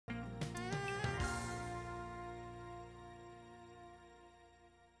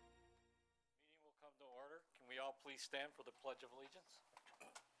now please stand for the Pledge of Allegiance?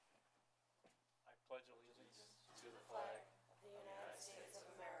 I pledge allegiance to the flag of the United States of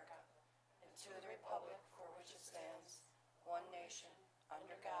America and to the republic for which it stands, one nation,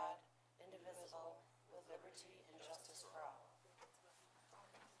 under God, indivisible, with liberty and justice for all.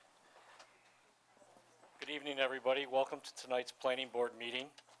 Good evening, everybody. Welcome to tonight's Planning Board meeting.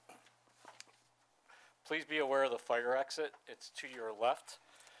 Please be aware of the fire exit. It's to your left.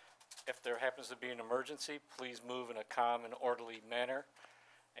 If there happens to be an emergency, please move in a calm and orderly manner,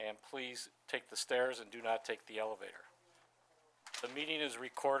 and please take the stairs and do not take the elevator. The meeting is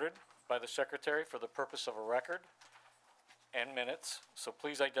recorded by the secretary for the purpose of a record and minutes, so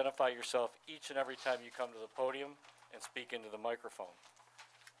please identify yourself each and every time you come to the podium and speak into the microphone.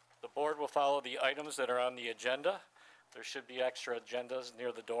 The board will follow the items that are on the agenda. There should be extra agendas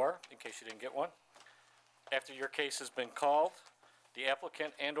near the door in case you didn't get one. After your case has been called, the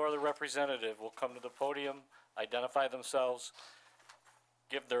applicant and/or the representative will come to the podium, identify themselves,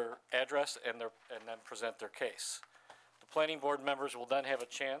 give their address, and then present their case. The planning board members will then have a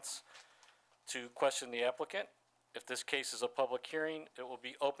chance to question the applicant. If this case is a public hearing, it will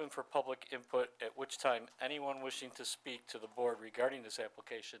be open for public input, at which time anyone wishing to speak to the board regarding this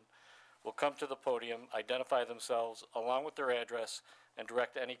application will come to the podium, identify themselves along with their address, and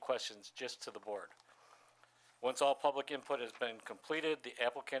direct any questions just to the board. Once all public input has been completed, the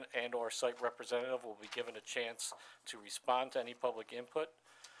applicant and/or site representative will be given a chance to respond to any public input.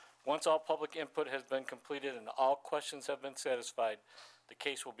 Once all public input has been completed and all questions have been satisfied, the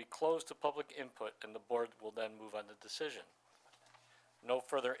case will be closed to public input and the board will then move on to decision. No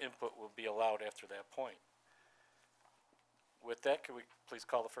further input will be allowed after that point. With that, could we please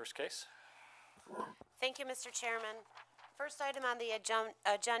call the first case? Thank you, Mr. Chairman. First item on the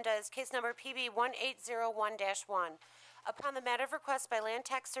agenda is case number PB 1801-1. Upon the matter of request by Land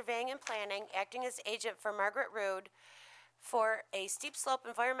Tax Surveying and Planning, acting as agent for Margaret Rood, for a steep slope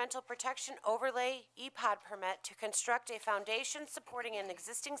environmental protection overlay EPOD permit to construct a foundation supporting an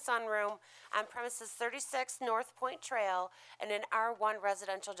existing sunroom on premises 36 North Point Trail in an R1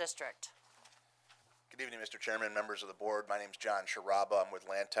 residential district. Good evening, Mr. Chairman, members of the board. My name is John Sharaba. I'm with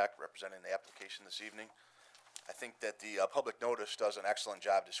Land Tech, representing the application this evening. I think that the public notice does an excellent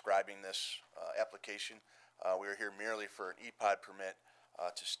job describing this application. We are here merely for an EPOD permit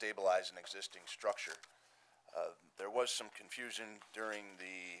to stabilize an existing structure. There was some confusion during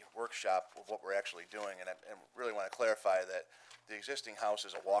the workshop of what we're actually doing, and I really want to clarify that the existing house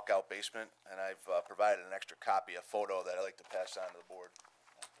is a walkout basement, and I've provided an extra copy, a photo that I'd like to pass on to the board.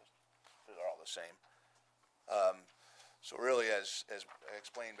 They're all the same. So really, as I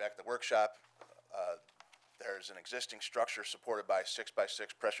explained back at the workshop, there's an existing structure supported by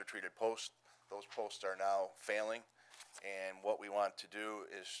 6x6 pressure-treated posts. Those posts are now failing, and what we want to do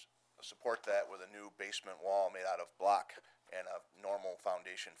is support that with a new basement wall made out of block and a normal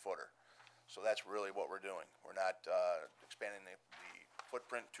foundation footer. So that's really what we're doing. We're not expanding the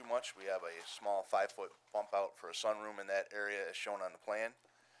footprint too much. We have a small 5-foot bump out for a sunroom in that area as shown on the plan.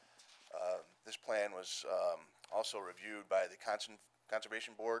 This plan was also reviewed by the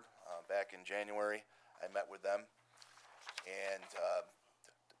Conservation Board back in January. I met with them, and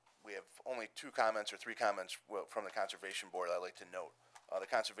we have only 2 comments or 3 comments from the Conservation Board I'd like to note. The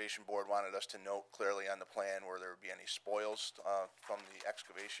Conservation Board wanted us to note clearly on the plan where there would be any spoils from the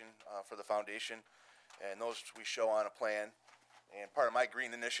excavation for the foundation, and those we show on a plan. And part of my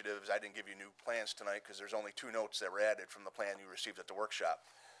green initiative is I didn't give you new plans tonight because there's only 2 notes that were added from the plan you received at the workshop.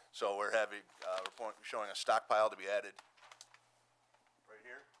 So we're showing a stockpile to be added right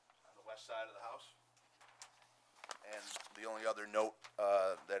here on the west side of the house. And the only other note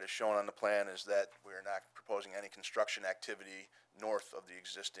that is shown on the plan is that we are not proposing any construction activity north of the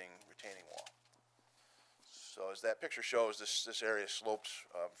existing retaining wall. So as that picture shows, this area slopes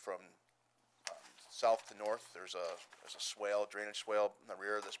from south to north. There's a swale, drainage swale in the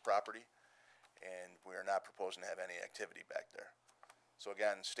rear of this property, and we are not proposing to have any activity back there. So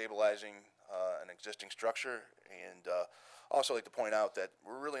again, stabilizing an existing structure, and also like to point out that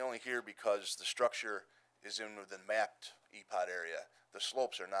we're really only here because the structure is in the mapped EPOD area. The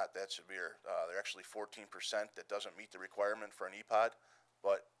slopes are not that severe. They're actually 14% that doesn't meet the requirement for an EPOD,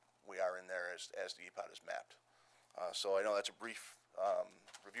 but we are in there as the EPOD is mapped. So I know that's a brief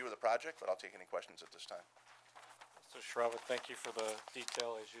review of the project, but I'll take any questions at this time. Mr. Shrava, thank you for the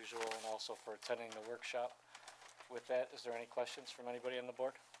detail as usual and also for attending the workshop. With that, is there any questions from anybody on the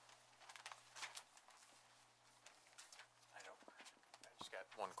board? I just got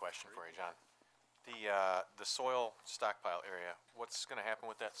one question for you, John. The soil stockpile area, what's going to happen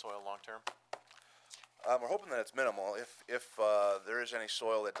with that soil long term? We're hoping that it's minimal. If there is any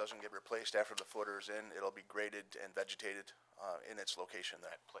soil that doesn't get replaced after the footer is in, it'll be graded and vegetated in its location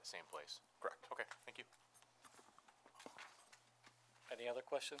there. Same place. Correct. Okay, thank you. Any other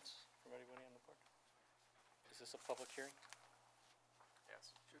questions from anybody on the board? Is this a public hearing?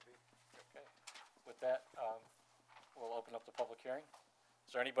 Yes. Okay. With that, we'll open up the public hearing.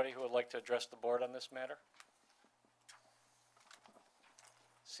 Is there anybody who would like to address the board on this matter?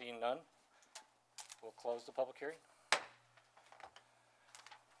 Seeing none, we'll close the public hearing. Would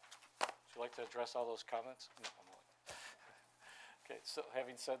you like to address all those comments? No, I'm only. Okay, so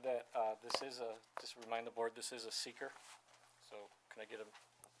having said that, just remind the board, this is a seeker. So can I get a,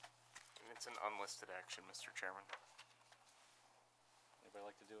 And it's an unlisted action, Mr. Chairman. anybody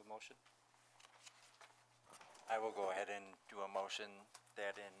like to do a motion? I will go ahead and do a motion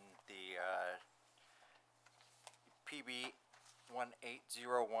that in the PB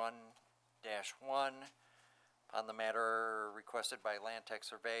 1801-1, on the matter requested by Land Tech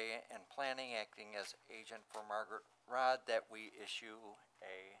Survey and Planning, acting as agent for Margaret Rod, that we issue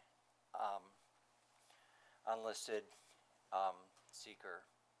a unlisted seeker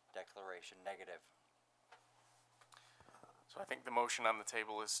declaration negative. So I think the motion on the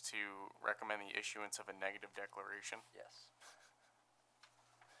table is to recommend the issuance of a negative declaration. Yes.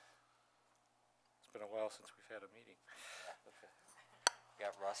 It's been a while since we've had a meeting. Okay.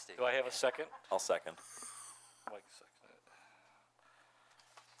 Got rusty. Do I have a second? I'll second. Mike seconded it.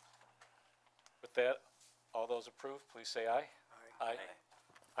 With that, all those approved, please say aye. Aye.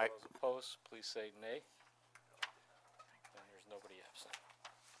 Aye. All those opposed, please say nay. And there's nobody absent.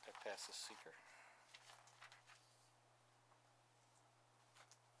 That passes seeker.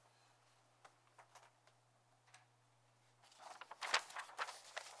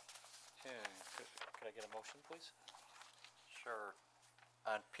 Okay, could I get a motion, please? Sure.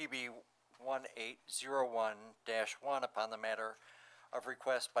 On PB 1801-1, upon the matter of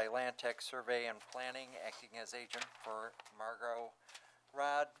request by Land Tech Survey and Planning, acting as agent for Margot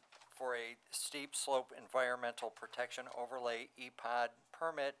Rod, for a steep slope environmental protection overlay EPOD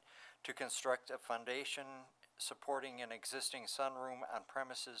permit to construct a foundation supporting an existing sunroom on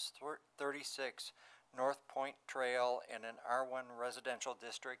premises 36 North Point Trail in an R1 residential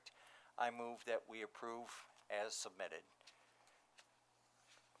district. I move that we approve as submitted.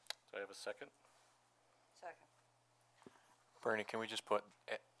 Do I have a second? Second. Bernie, can we just put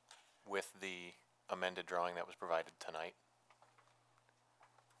with the amended drawing that was provided tonight?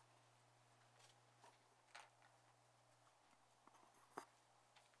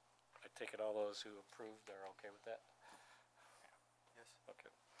 I take it all those who approved are okay with that? Yes. Okay.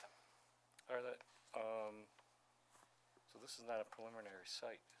 All right, so this is not a preliminary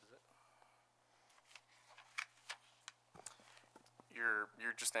site, is it? You're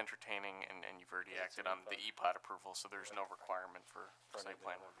just entertaining and you've already Yeah, it's acted an on the EPOD approval, so there's no requirement for site anything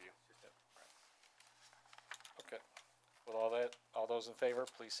plan else. review. Okay. With all that, all those in favor,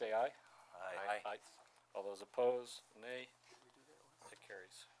 please say aye. Aye. All those opposed, nay. It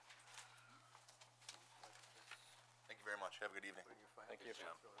carries. Thank you very much. Have a good evening. Thank you.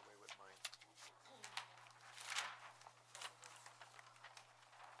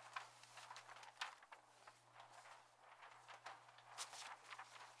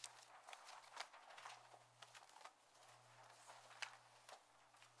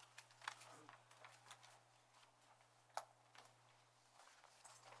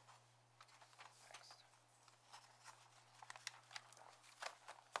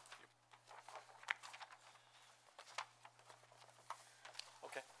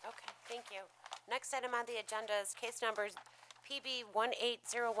 Okay. Okay, thank you. Next item on the agenda is case number PB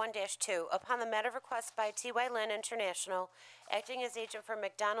 1801-2. Upon the matter of request by TY Lynn International, acting as agent for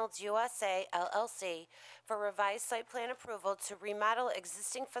McDonald's USA LLC, for revised site plan approval to remodel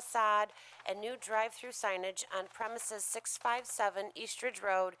existing facade and new drive-through signage on premises 657 East Ridge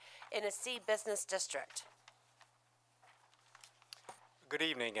Road in a C Business District. Good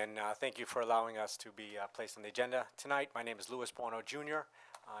evening, and thank you for allowing us to be placed on the agenda tonight. My name is Louis Bono Jr.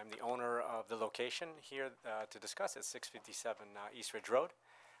 I'm the owner of the location here to discuss at 657 East Ridge Road.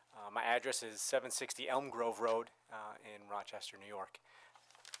 My address is 760 Elm Grove Road in Rochester, New York.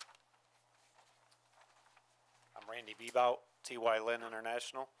 I'm Randy Bebout, TY Lynn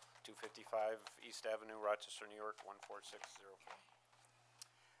International, 255 East Avenue, Rochester, New York, 14604.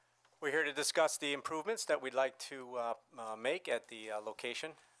 We're here to discuss the improvements that we'd like to make at the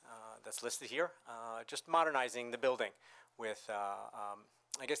location that's listed here. Just modernizing the building with,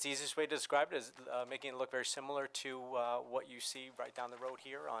 I guess the easiest way to describe it is making it look very similar to what you see right down the road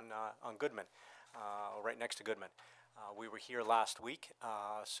here on Goodman, right next to Goodman. We were here last week,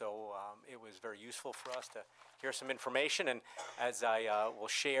 so it was very useful for us to hear some information, and as I will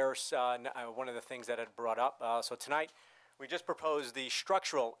share one of the things that had brought up. So tonight, we just proposed the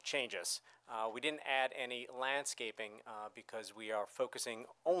structural changes. We didn't add any landscaping because we are focusing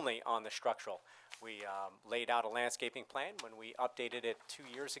only on the structural. We laid out a landscaping plan when we updated it 2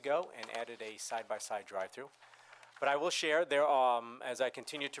 years ago and added a side-by-side drive-through. But I will share, as I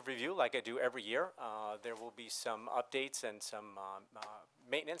continue to review, like I do every year, there will be some updates and some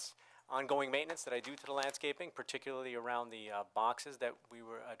maintenance, ongoing maintenance that I do to the landscaping, particularly around the boxes that we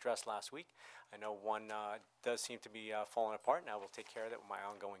were addressed last week. I know one does seem to be falling apart, and I will take care of that with my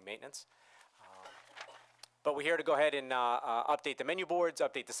ongoing maintenance. But we're here to go ahead and update the menu boards,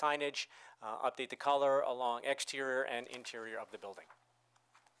 update the signage, update the color along exterior and interior of the building.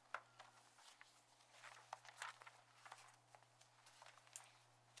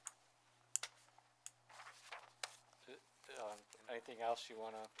 Anything else you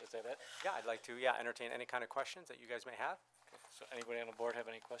wanna, is that it? Yeah, I'd like to, entertain any kind of questions that you guys may have. So anybody on the board have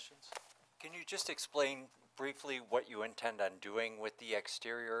any questions? Can you just explain briefly what you intend on doing with the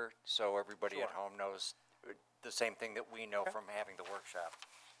exterior so everybody at Sure. home knows the same thing that we know from having the workshop?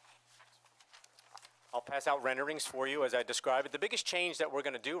 I'll pass out renderings for you as I describe it. The biggest change that we're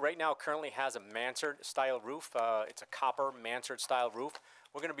going to do right now currently has a mansard style roof. It's a copper mansard style roof.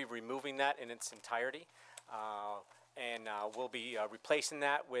 We're going to be removing that in its entirety. And we'll be replacing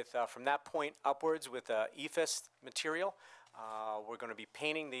that with, from that point upwards, with EFIS material. We're going to be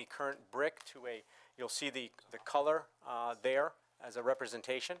painting the current brick to you'll see the color there as a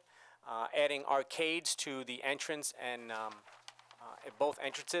representation. Adding arcades to the entrance and at both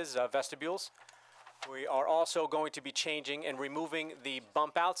entrances, vestibules. We are also going to be changing and removing the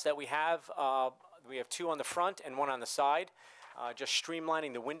bump outs that we have. We have 2 on the front and 1 on the side, just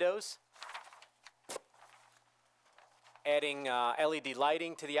streamlining the windows. Adding LED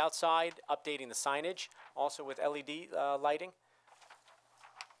lighting to the outside, updating the signage, also with LED lighting.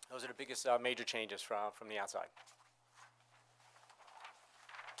 Those are the biggest major changes from the outside.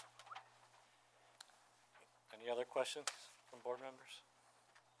 Any other questions from board members?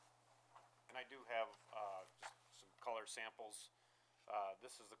 And I do have just some color samples.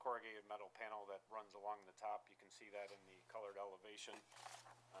 This is the corrugated metal panel that runs along the top. You can see that in the colored elevation.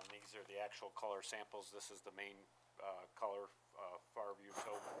 These are the actual color samples. This is the main color, far view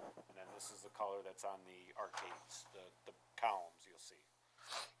taupe, and then this is the color that's on the arcades, the columns you'll see,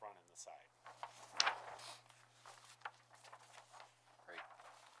 front and the side. Great.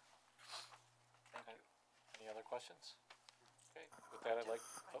 Thank you. Any other questions? Okay, with that, I'd like,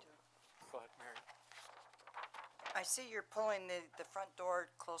 oh, go ahead, Mary. I see you're pulling the front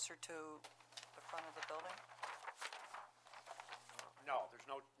door closer to the front of the building. No,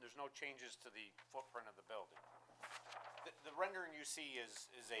 there's no changes to the footprint of the building. The rendering you see is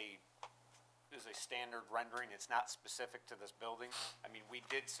a standard rendering. It's not specific to this building. I mean, we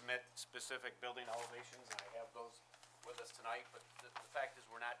did submit specific building elevations, and I have those with us tonight, but the fact is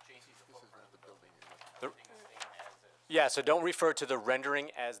we're not changing the footprint of the building. Everything is staying as is. Yeah, so don't refer to the rendering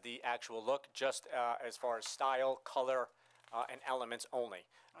as the actual look, just as far as style, color, and elements only.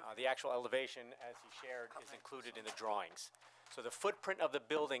 The actual elevation, as he shared, is included in the drawings. So the footprint of the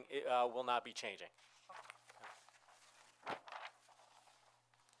building will not be changing.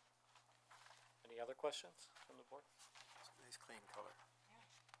 Any other questions from the board? Nice clean color.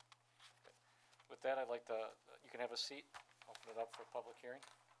 With that, I'd like to, you can have a seat, open it up for public hearing.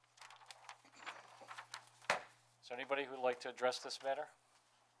 Is there anybody who'd like to address this matter?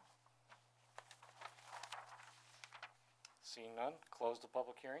 Seeing none, close the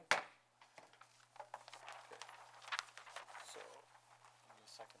public hearing. Okay. So, give me a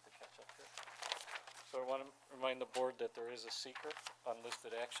second to catch up here. So I want to remind the board that there is a seeker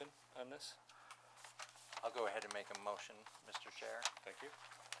unlisted action on this. I'll go ahead and make a motion, Mr. Chair, Thank you.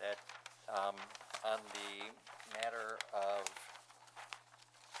 that on the matter of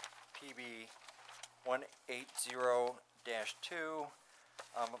PB 180-2,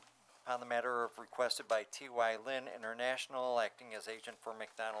 on the matter of requested by T.Y. Lin International, acting as agent for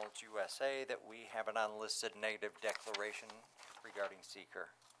McDonald's USA, that we have an unlisted negative declaration regarding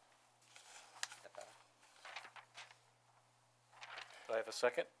seeker. Do I have a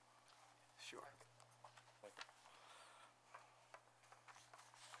second? Sure.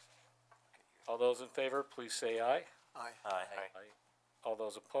 All those in favor, please say aye. Aye. All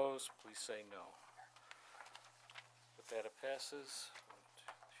those opposed, please say no. With that, it passes.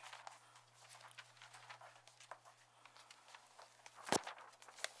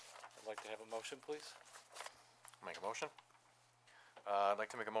 I'd like to have a motion, please. Make a motion? I'd like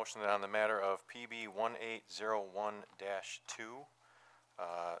to make a motion that on the matter of PB 1801-2,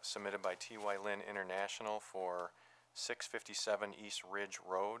 submitted by TY Lin International for 657 East Ridge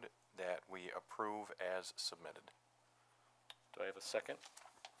Road, that we approve as submitted. Do I have a second?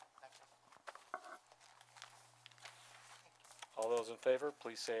 All those in favor,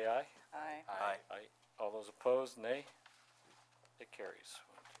 please say aye. Aye. Aye. Aye. All those opposed, nay. It carries.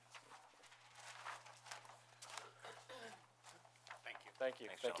 Thank you. Thank you.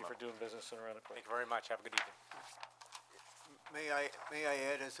 Thanks, Thank you for gentlemen. doing business in Arundel. Thank you very much. Have a good evening. May I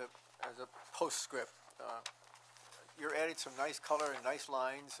add as a postscript, you're adding some nice color and nice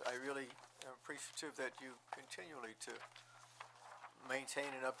lines. I really am appreciative that you continually to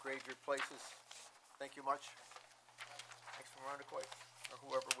maintain and upgrade your places. Thank you much. Thanks from Arundecoit, or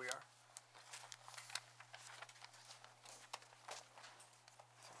whoever we are.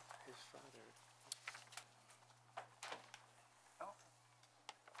 His father. Oh.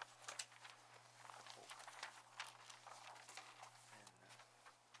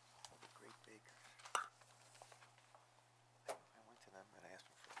 All the great bakers. I went to them and I asked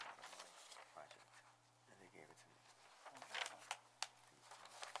them for a lot of my project, and they gave it to me.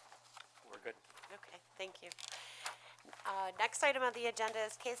 We're good. Okay, thank you. Next item on the agenda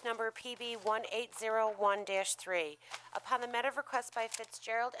is case number PB 1801-3. Upon the matter of request by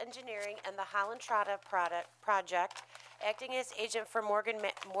Fitzgerald Engineering and the Holland Trotta project, acting as agent for Morgan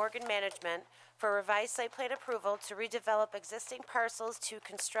Management for revised site plan approval to redevelop existing parcels to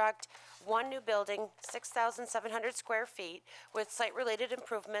construct one new building, 6,700 square feet, with site-related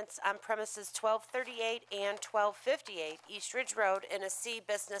improvements on premises 1238 and 1258 East Ridge Road in a C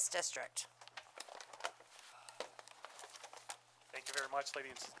business district. Thank you very much,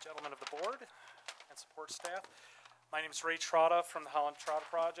 ladies and gentlemen of the board and support staff. My name is Ray Trotta from the Holland Trotta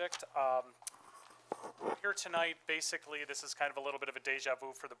Project. Here tonight, basically, this is kind of a little bit of a deja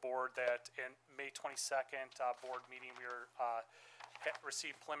vu for the board that in May 22nd board meeting, we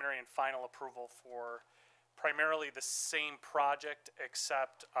received preliminary and final approval for primarily the same project,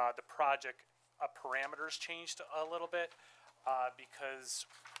 except the project parameters changed a little bit because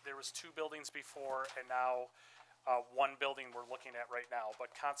there was two buildings before, and now one building we're looking at right now, but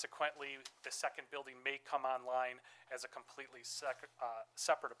consequently, the second building may come online as a completely separate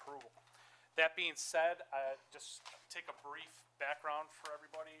approval. That being said, just take a brief background for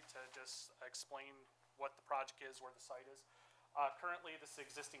everybody to just explain what the project is, where the site is. Currently, this is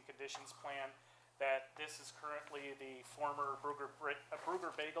existing conditions plan. That this is currently the former Bruger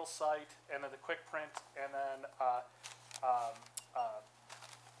Bagel site, and then the Quick Print, and then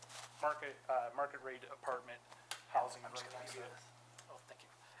market rate apartment housing. I'm just gonna do this. Oh, thank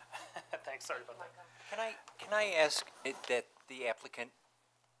you. Thanks. Sorry about that. Can I ask that the applicant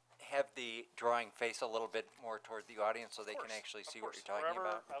have the drawing face a little bit more toward the audience so they can actually see what you're talking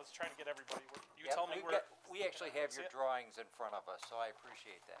about? I was trying to get everybody. You Yeah, tell me where. we actually have your See it? drawings in front of us, so I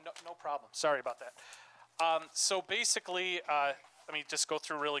appreciate that. No problem. Sorry about that. So basically, let me just go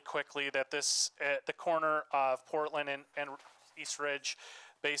through really quickly that this, at the corner of Portland and East Ridge,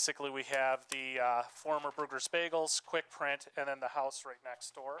 basically we have the former Bruegger's Bagels, Quick Print, and then the house right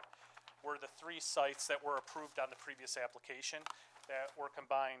next door were the three sites that were approved on the previous application that were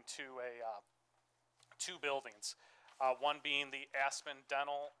combined to two buildings. One being the Aspen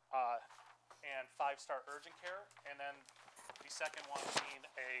Dental and 5-star urgent care, and then the second one being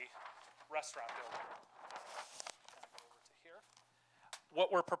a restaurant building. Kind of go over to here.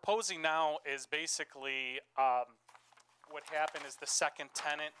 What we're proposing now is basically what happened is the second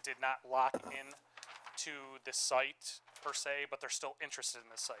tenant did not lock in to the site per se, but they're still interested in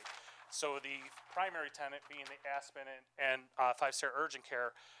the site. So the primary tenant, being the Aspen and 5-star urgent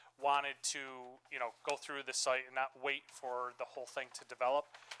care, wanted to, go through the site and not wait for the whole thing to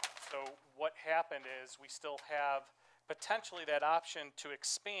develop. So what happened is we still have potentially that option to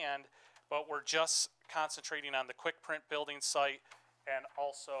expand, but we're just concentrating on the Quick Print building site and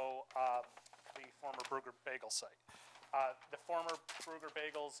also the former Bruegger Bagel site. The former Bruegger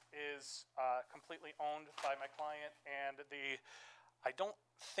Bagels is completely owned by my client, and I don't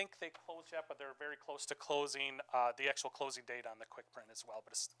think they closed yet, but they're very close to closing the actual closing date on the Quick Print as well,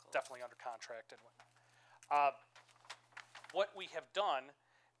 but it's definitely under contract and whatnot. What we have done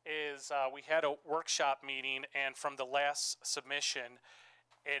is we had a workshop meeting, and from the last submission,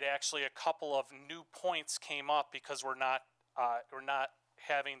 it actually a couple of new points came up because we're not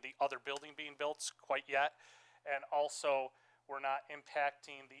having the other building being built quite yet, and also we're not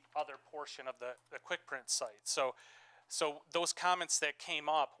impacting the other portion of the Quick Print site. So those comments that came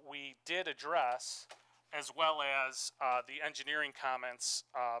up, we did address, as well as the engineering comments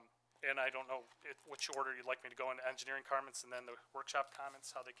and I don't know which order you'd like me to go into, engineering comments and then the workshop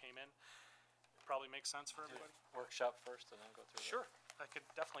comments, how they came in. Probably makes sense for everybody. Workshop first and then go through. Sure, I could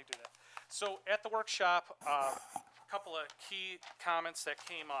definitely do that. So at the workshop, a couple of key comments that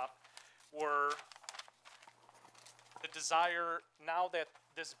came up were the desire, now that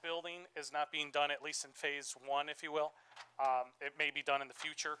this building is not being done, at least in phase one, if you will, it may be done in the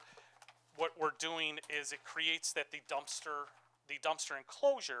future. What we're doing is it creates that the dumpster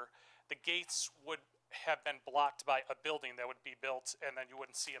enclosure, the gates would have been blocked by a building that would be built, and then you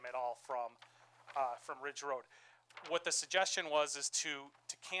wouldn't see them at all from Ridge Road. What the suggestion was is to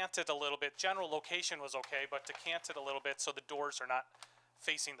cant it a little bit. General location was okay, but to cant it a little bit so the doors are not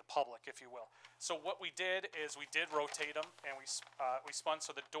facing the public, if you will. So what we did is we did rotate them, and we spun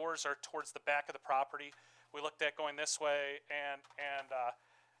so the doors are towards the back of the property. We looked at going this way, and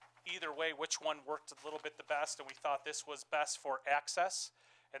either way, which one worked a little bit the best, and we thought this was best for access,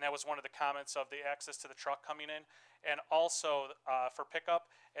 and that was one of the comments of the access to the truck coming in, and also for pickup,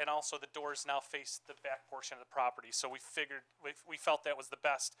 and also the doors now face the back portion of the property. So we figured, we felt that was the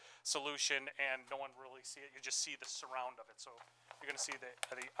best solution, and no one really see it. You just see the surround of it. So you're going to see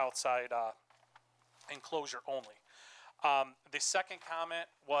the outside enclosure only. The second comment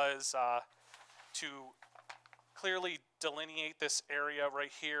was to clearly delineate this area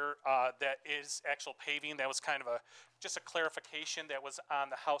right here that is actual paving. That was kind of just a clarification that was on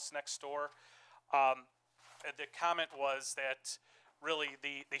the house next door. The comment was that really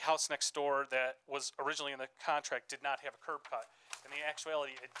the house next door that was originally in the contract did not have a curb cut. In the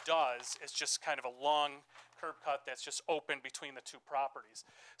actuality, it does. It's just kind of a long curb cut that's just open between the two properties.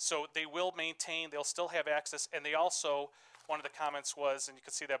 So they will maintain, they'll still have access, and they also, one of the comments was, and you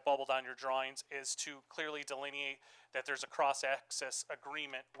can see that bubbled on your drawings, is to clearly delineate that there's a cross-access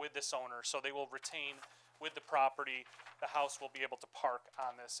agreement with this owner. So they will retain with the property, the house will be able to park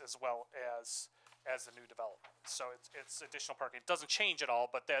on this as well as the new development. So it's additional parking. It doesn't change at all,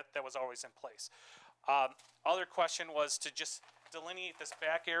 but that was always in place. Other question was to just delineate this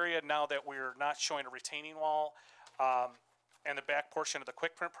back area now that we're not showing a retaining wall, and the back portion of the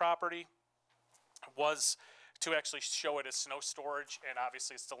QuickPrint property was to actually show it as snow storage, and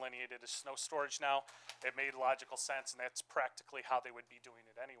obviously it's delineated as snow storage now. It made logical sense, and that's practically how they would be doing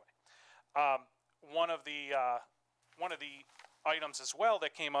it anyway. One of the items as well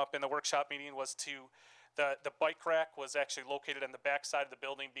that came up in the workshop meeting was the bike rack was actually located on the back side of the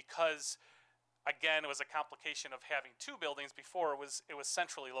building because, again, it was a complication of having two buildings. Before it was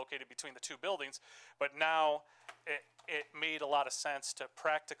centrally located between the two buildings, but now it made a lot of sense to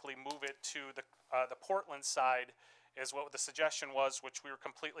practically move it to the Portland side, is what the suggestion was, which we were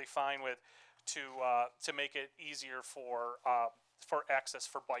completely fine with, to make it easier for access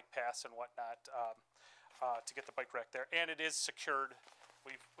for bike paths and whatnot, to get the bike rack there. And it is secured.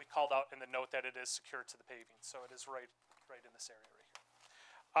 We called out in the note that it is secured to the paving, so it is right in this area right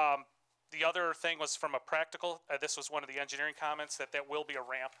here. The other thing was from a practical, this was one of the engineering comments, that will be a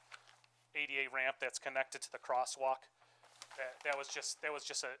ramp, ADA ramp that's connected to the crosswalk. That was just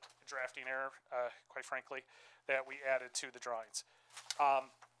a drafting error, quite frankly, that we added to the drawings. I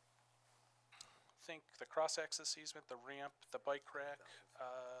think the cross-access easement, the ramp, the bike rack,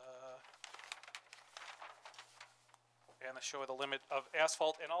 and the show of the limit of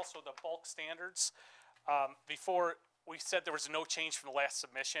asphalt, and also the bulk standards. Before, we said there was no change from the last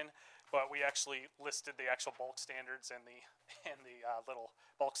submission, but we actually listed the actual bulk standards and the little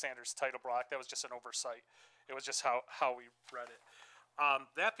bulk standards title block. That was just an oversight. It was just how we read it.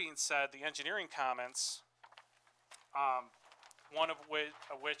 That being said, the engineering comments, one of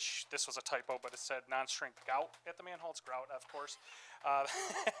which, this was a typo, but it said non-shrink grout at the manhole. It's grout, of course.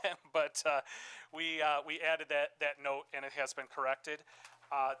 But we added that note, and it has been corrected.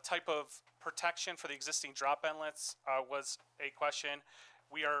 Type of protection for the existing drop inlets was a question.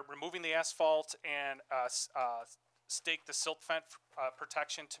 We are removing the asphalt and stake the silt fence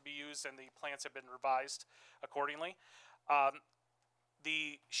protection to be used, and the plans have been revised accordingly.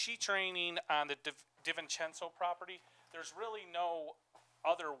 The sheet draining on the DiVincenzo property, there's really no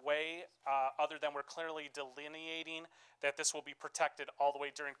other way other than we're clearly delineating that this will be protected all the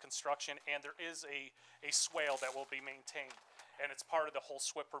way during construction, and there is a swale that will be maintained, and it's part of the whole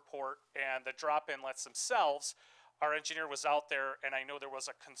SWIP report. And the drop inlets themselves, our engineer was out there, and I know there was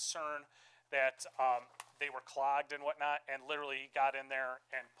a concern that they were clogged and whatnot, and literally he got in there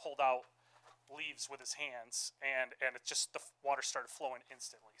and pulled out leaves with his hands, and it just, the water started flowing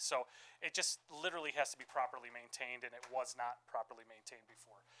instantly. So it just literally has to be properly maintained, and it was not properly maintained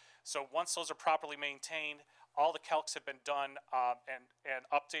before. So once those are properly maintained, all the calcs have been done and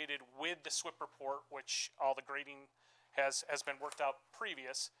updated with the SWIP report, which all the grading has been worked out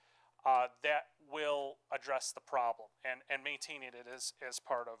previous. that will address the problem and maintaining it as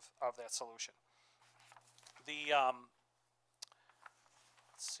part of that solution. The,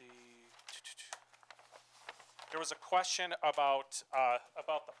 let's see, there was a question about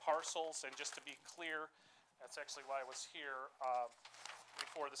the parcels, and just to be clear, that's actually why I was here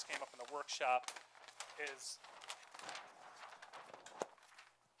before this came up in the workshop, is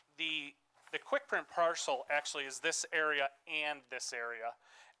the quick print parcel actually is this area and this area.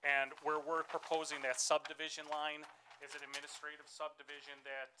 And where we're proposing that subdivision line is an administrative subdivision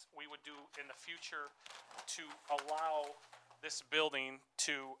that we would do in the future to allow this building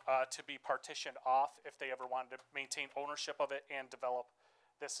to be partitioned off if they ever wanted to maintain ownership of it and develop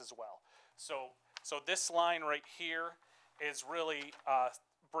this as well. So this line right here is really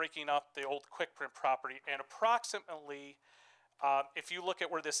breaking up the old quick print property, and approximately, if you look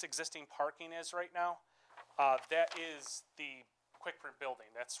at where this existing parking is right now, that is the quick print building.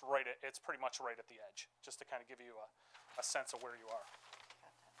 That's right at, it's pretty much right at the edge, just to kind of give you a sense of where you are.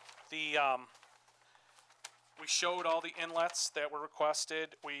 We showed all the inlets that were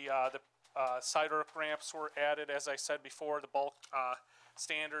requested. The side ramps were added, as I said before. The bulk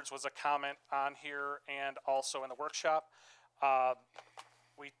standards was a comment on here and also in the workshop.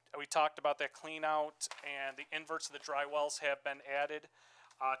 We talked about that clean out, and the inverts of the dry wells have been added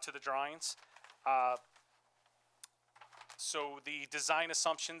to the drawings. So the design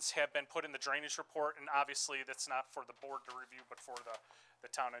assumptions have been put in the drainage report, and obviously that's not for the board to review, but for the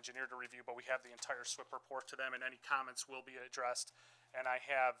town engineer to review, but we have the entire SWIP report to them, and any comments will be addressed. And I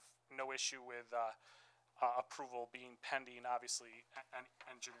have no issue with approval being pending. Obviously,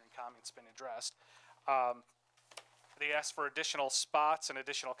 engineering comments been addressed. They asked for additional spots and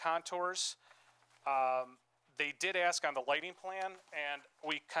additional contours. They did ask on the lighting plan, and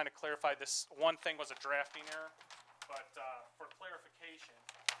we kind of clarified this. One thing was a drafting error, but for clarification,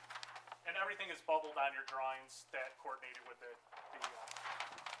 and everything is bubbled on your drawings that coordinated with the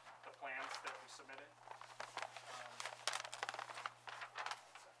plans that we submitted.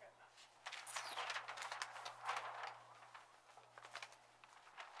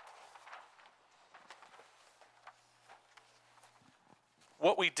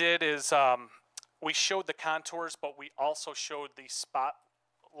 What we did is we showed the contours, but we also showed the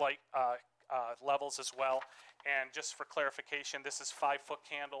spotlight levels as well. And just for clarification, this is 5-foot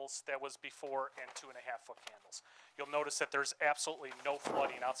candles. That was before, and 2.5-foot candles. You'll notice that there's absolutely no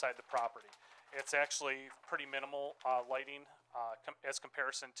flooding outside the property. It's actually pretty minimal lighting as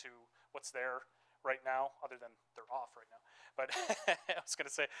comparison to what's there right now, other than they're off right now. But I was going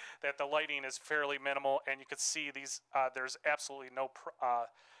to say that the lighting is fairly minimal, and you can see these. There's absolutely no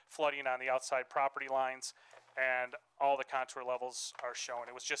flooding on the outside property lines, and all the contour levels are shown.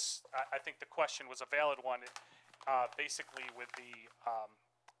 It was just, I think the question was a valid one. Basically, with the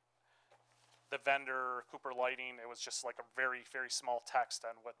vendor Cooper Lighting, it was just like a very, very small text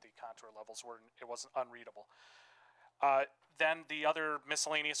on what the contour levels were. It wasn't unreadable. Then the other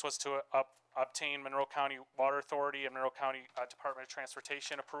miscellaneous was to obtain Monroe County Water Authority and Monroe County Department of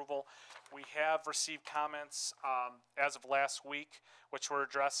Transportation approval. We have received comments as of last week, which we're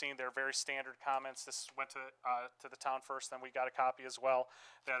addressing. They're very standard comments. This went to the town first, then we got a copy as well,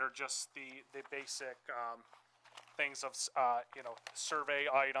 that are just the basic things of, survey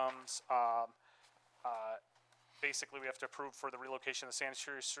items. Basically, we have to approve for the relocation of the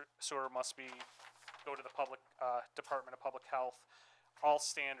sanitary sewer must go to the public Department of Public Health. All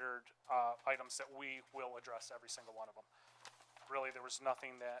standard items that we will address every single one of them. Really, there was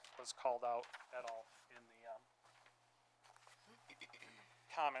nothing that was called out at all in the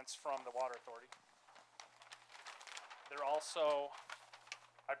comments from the Water Authority. They're also,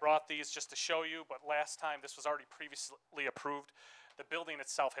 I brought these just to show you, but last time this was already previously approved. The building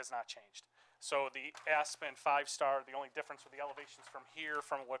itself has not changed. So the Aspen 5-star, the only difference with the elevations from here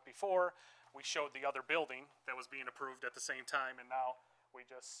from what before, we showed the other building that was being approved at the same time, and now we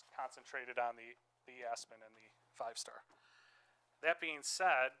just concentrated on the Aspen and the 5-star. That being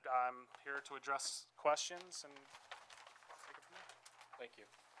said, I'm here to address questions and take it from there. Thank you.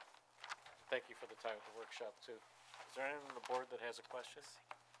 Thank you for the time at the workshop, too. Is there anyone on the board that has a question?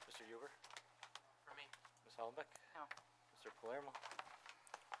 Mr. Huber? For me. Ms. Hollenbeck? No. Mr. Palermo?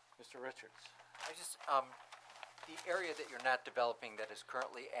 Mr. Richards? I just, the area that you're not developing that is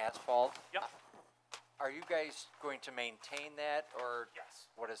currently asphalt. Yep. Are you guys going to maintain that, or Yes.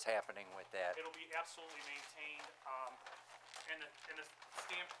 what is happening with that? It'll be absolutely maintained, in the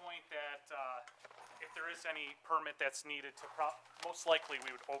standpoint that, if there is any permit that's needed to most likely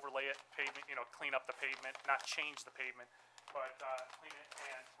we would overlay it, pavement, clean up the pavement, not change the pavement, but, clean it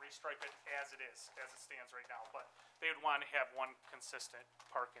and restripe it as it is, as it stands right now, but they would want to have one consistent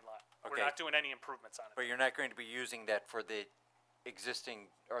parking lot. We're Okay. not doing any improvements on it. But you're not going to be using that for the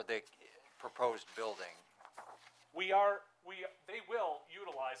existing, or the proposed building? They will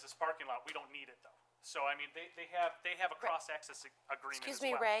utilize this parking lot, we don't need it though. So, I mean, they have a cross-access agreement as Excuse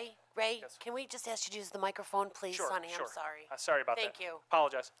me, well. Ray, Yes. can we just ask you to use the microphone, please, Sure, Sonny? sure. I'm sorry. Sorry about that. Thank you.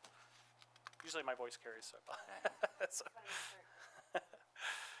 Apologize. Usually my voice carries, so.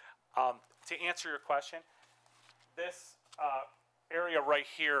 To answer your question, this area right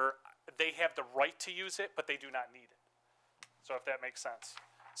here, they have the right to use it, but they do not need it. So if that makes sense.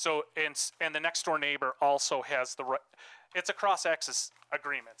 So, and the next door neighbor also has the right, it's a cross-access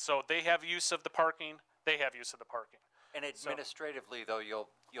agreement. So they have use of the parking, they have use of the parking. And administratively, though, you'll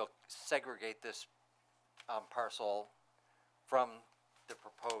segregate this parcel from the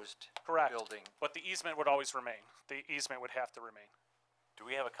proposed Correct. building? But the easement would always remain. The easement would have to remain. Do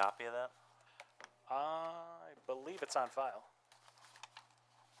we have a copy of that? I believe it's on file.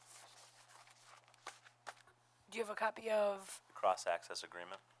 Do you have a copy of Cross-access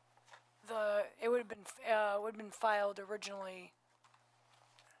agreement? it would have been filed originally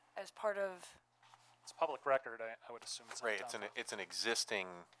as part of, It's public record, I would assume it's on Right, file. it's an existing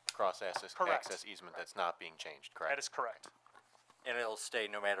cross-access Correct. access easement that's not being changed, That correct? is correct. And it'll stay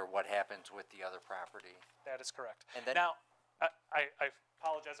no matter what happens with the other property? That is correct. And then- Now, I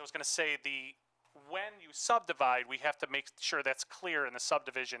apologize, I was gonna say when you subdivide, we have to make sure that's clear in the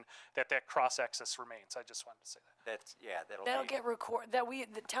subdivision that cross-access remains. I just wanted to say that. that'll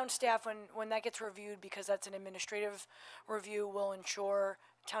get the town staff, when that gets reviewed, because that's an administrative review, will ensure,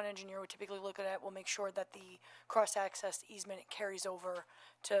 town engineer would typically look at it, will make sure that the cross-access easement carries over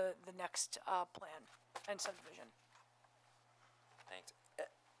to the next, plan and subdivision. Thanks.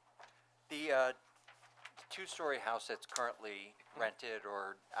 The two-story house that's currently rented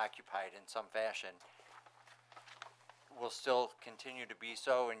or occupied in some fashion will still continue to be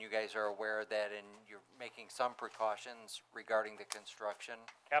so, and you guys are aware of that, and you're making some precautions regarding the construction?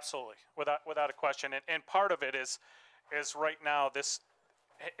 Absolutely, without a question. And part of it is right now,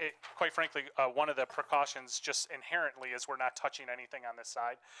 quite frankly, one of the precautions just inherently is we're not touching anything on this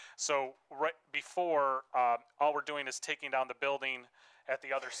side. So right before, all we're doing is taking down the building at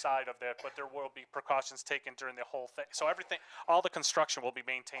the other side of that, but there will be precautions taken during the whole thing. So all the construction will be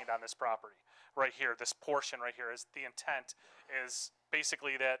maintained on this property right here. This portion right here is the intent is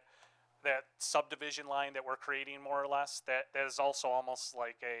basically that subdivision line that we're creating more or less, that is also almost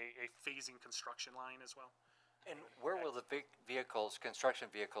like a phasing construction line as well. And where will the construction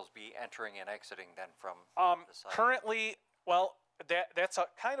vehicles be entering and exiting then from the site? Currently, well, that's a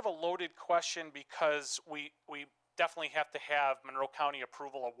kind of a loaded question because we definitely have to have Monroe County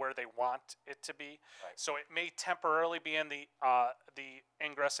approval of where they want it to be. Right. So it may temporarily be in the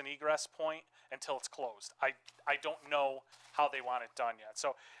ingress and egress point until it's closed. I don't know how they want it done yet.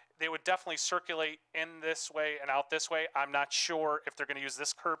 So they would definitely circulate in this way and out this way. I'm not sure if they're going to use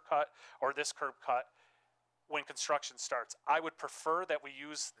this curb cut or this curb cut when construction starts. I would prefer that we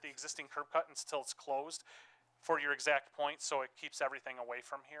use the existing curb cut until it's closed for your exact point, so it keeps everything away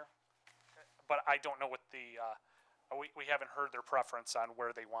from here. But I don't know what we haven't heard their preference on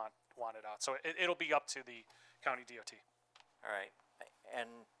where they want it out. So it'll be up to the county DOT. All right, and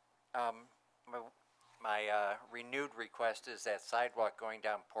my renewed request is that sidewalk going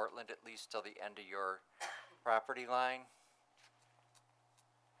down Portland at least till the end of your property line.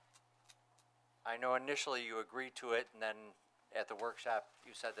 I know initially you agreed to it, and then at the workshop,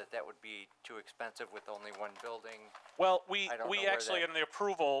 you said that would be too expensive with only one building. Well, we I don't know where actually, that- in the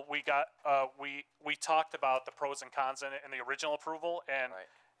approval, we got, we talked about the pros and cons in the original approval, and Right.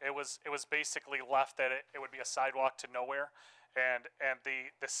 it was basically left that it would be a sidewalk to nowhere, and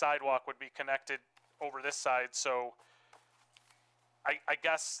the sidewalk would be connected over this side, so I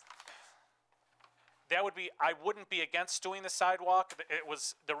guess that would be, I wouldn't be against doing the sidewalk. It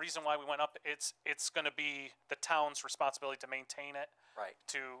was, the reason why we went up, it's gonna be the town's responsibility to maintain it. Right.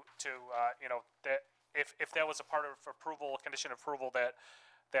 To that if that was a part of approval, a condition of approval that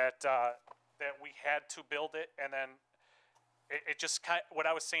we had to build it, and then it just what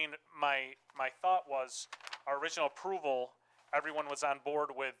I was saying, my thought was, our original approval, everyone was on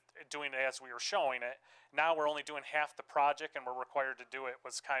board with doing it as we were showing it. Now we're only doing half the project, and we're required to do it,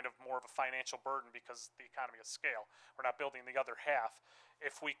 was kind of more of a financial burden because the economy of scale. We're not building the other half.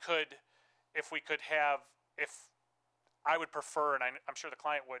 If I would prefer, and I'm sure the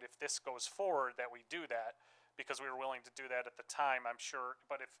client would, if this goes forward, that we do that, because we were willing to do that at the time, I'm sure.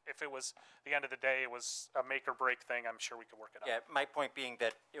 But if it was, the end of the day, it was a make or break thing, I'm sure we could work it out. Yeah, my point being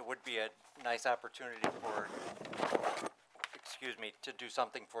that it would be a nice opportunity for, excuse me, to do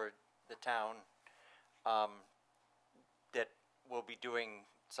something for the town, that will be doing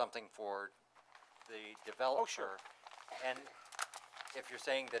something for the developer. Oh, sure. And if you're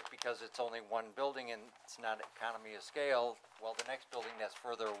saying that because it's only one building and it's not economy of scale, well, the next building that's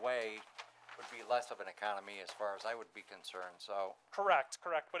further away would be less of an economy as far as I would be concerned, so. Correct,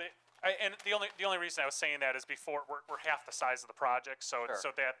 but and the only reason I was saying that is before, we're half the size of the project, so,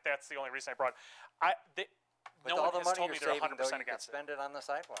 Sure. that's the only reason I brought. With No all one the has money told you're me they're saving, though, 100% you could against it. spend it on the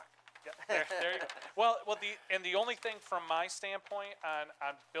sidewalk. Yeah, there you go. Well, the only thing from my standpoint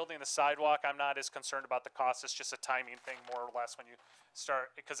on building the sidewalk, I'm not as concerned about the cost. It's just a timing thing, more or less, when you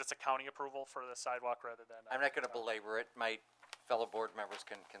start, because it's a county approval for the sidewalk rather than. I'm not gonna belabor it, my fellow board members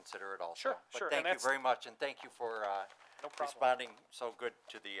can consider it also. Sure, sure, But and thank you that's- very much, and thank you for, No problem. responding so good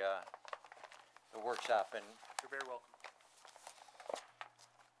to the workshop, and You're very welcome.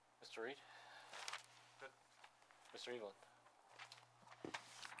 Mr. Reed? Mr. Evelyn?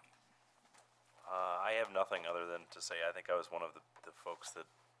 I have nothing other than to say I think I was one of the folks that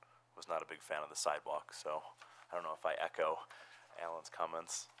was not a big fan of the sidewalk, so I don't know if I echo Alan's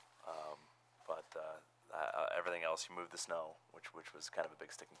comments. But everything else, you moved the snow, which was kind of a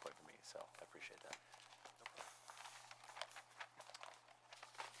big sticking point for me, so I appreciate that.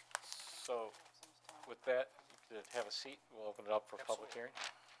 So, with that, you could have a seat. We'll open it up for public hearing.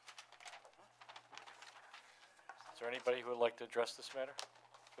 Is there anybody who would like to address this matter?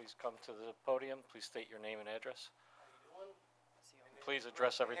 Please come to the podium. Please state your name and address. Please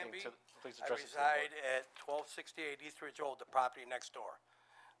address everything to, please I address it to the board. reside at 1268 East Ridge Road, the property next door.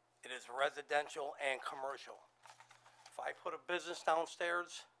 It is residential and commercial. If I put a business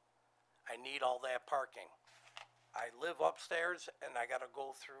downstairs, I need all that parking. I live upstairs and I gotta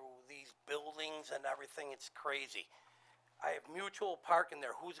go through these buildings and everything, it's crazy. I have mutual parking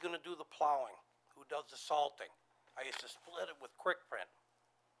there, who's gonna do the plowing? Who does the salting? I used to split it with Quick Print.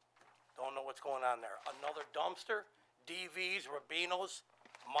 Don't know what's going on there. Another dumpster, DVs, Rabinos,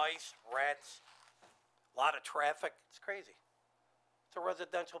 mice, rats, lot of traffic, it's crazy. It's a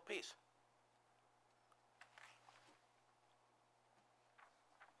residential piece.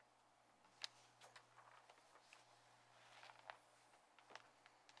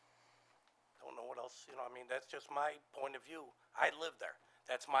 Don't know what else, I mean, that's just my point of view. I live there.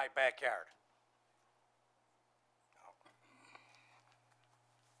 That's my backyard.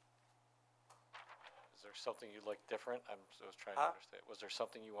 Is there something you'd like different? I was trying to Huh? understand. Was there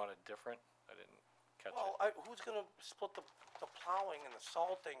something you wanted different? I didn't catch Well, it. who's gonna split the plowing and the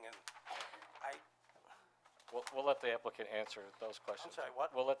salting and We'll let the applicant answer those questions. sorry,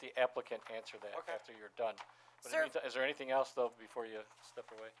 what? We'll let the applicant answer that Okay. after you're done. But in the Sir- meantime, is there anything else, though, before you step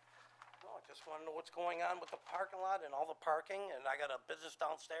away? No, I just wanna know what's going on with the parking lot and all the parking, and I got a business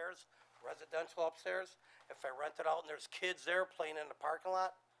downstairs, residential upstairs. If I rent it out and there's kids there playing in the parking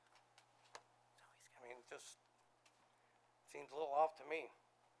lot, I mean, just seems a little off to me.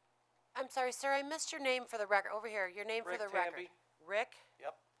 I'm sorry, sir, I missed your name for the record, over here, your name for Rick the record. Tamby. Rick?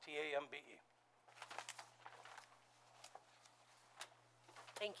 Yep, Tambe.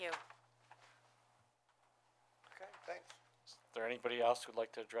 Thank you. Okay, thanks. Is there anybody else who'd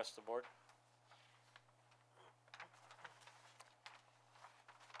like to address the board?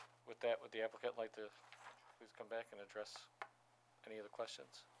 With that, would the applicant like to please come back and address any of the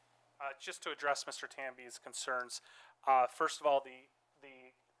questions? Just to address Mr. Tamby's concerns, first of all, the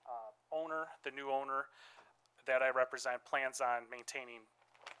owner, the new owner that I represent plans on maintaining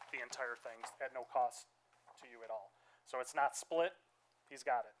the entire thing at no cost to you at all. So it's not split, he's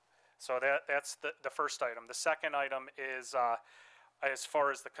got it. So that's the first item. The second item is, as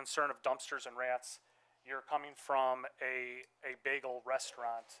far as the concern of dumpsters and rats, you're coming from a bagel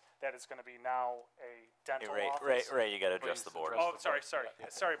restaurant that is gonna be now a dental office. Ray, you gotta address Please the board. address Oh, sorry,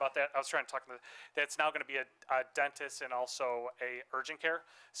 sorry about that. I was trying to talk to that's now gonna be a dentist and also a urgent care.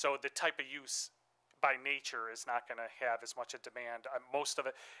 So the type of use by nature is not gonna have as much a demand. Most of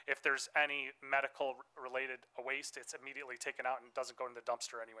it, if there's any medical related waste, it's immediately taken out and doesn't go in the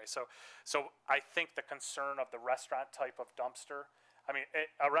dumpster anyway. So I think the concern of the restaurant type of dumpster, I mean,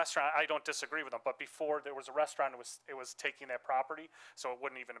 a restaurant, I don't disagree with them, but before there was a restaurant, it was taking that property, so it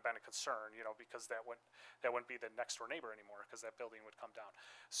wouldn't even have been a concern, because that wouldn't be the next door neighbor anymore, because that building would come down.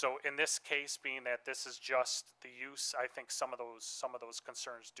 So in this case, being that this is just the use, I think some of those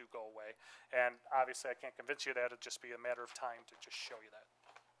concerns do go away. And obviously, I can't convince you that, it'd just be a matter of time to just show you that.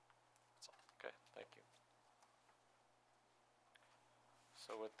 Okay, thank you.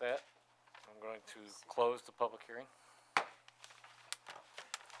 So with that, I'm going to close the public hearing.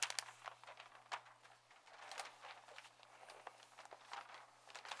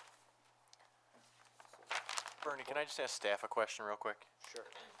 Bernie, can I just ask staff a question real quick? Sure.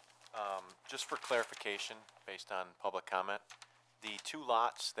 Just for clarification, based on public comment, the two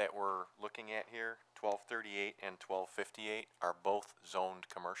lots that we're looking at here, 1238 and 1258, are both zoned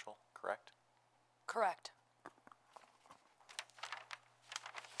commercial, correct? Correct.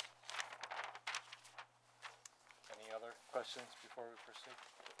 Any other questions before we proceed?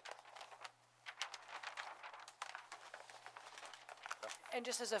 And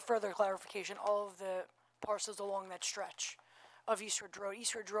just as a further clarification, all of the parcels along that stretch of East Ridge Road,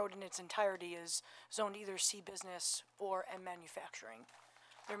 East Ridge Road in its entirety is zoned either C business or M manufacturing.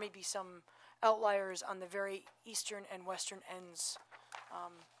 There may be some outliers on the very eastern and western ends,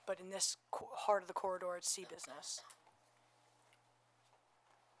 but in this heart of the corridor, it's C business.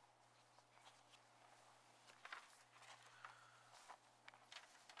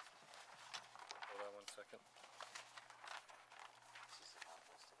 Hold on one second.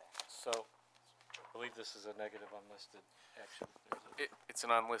 So, I believe this is a negative unlisted action. It's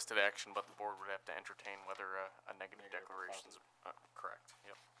an unlisted action, but the board would have to entertain whether a negative declaration is correct.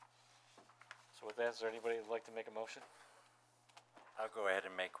 Yep. So with that, is there anybody who'd like to make a motion? I'll go ahead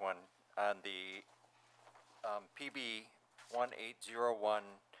and make one on the PB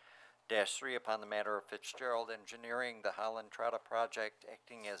 1801-3 upon the matter of Fitzgerald Engineering, the Holland Trotta project,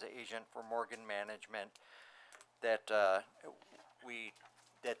 acting as agent for Morgan Management, that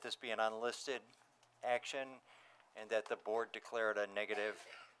that this be an unlisted action and that the board declared a negative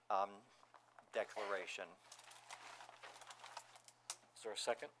declaration. Is there a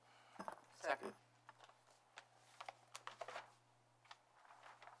second? Second.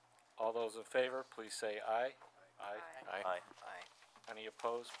 All those in favor, please say aye. Aye. Aye. Aye. Any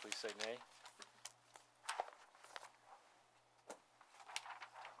opposed, please say nay.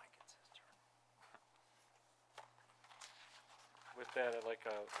 With that, I'd like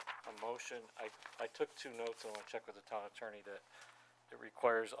a motion. I took two notes, and I want to check with the town attorney that it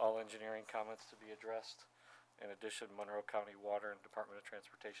requires all engineering comments to be addressed. In addition, Monroe County Water and Department of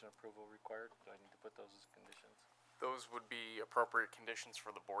Transportation approval required. Do I need to put those as conditions? Those would be appropriate conditions for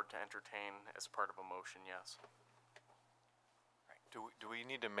the board to entertain as part of a motion, yes. Do we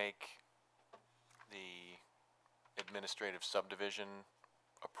need to make the administrative subdivision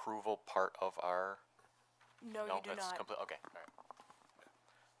approval part of our? No, you do that's not. complete, okay, all right.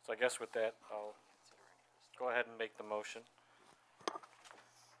 So I guess with that, I'll go ahead and make the motion.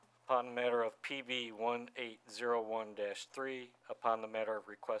 Upon the matter of PB 1801-3, upon the matter of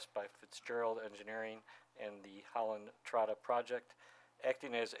request by Fitzgerald Engineering and the Holland Trotta project,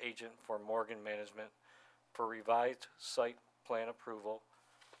 acting as agent for Morgan Management for revised site plan approval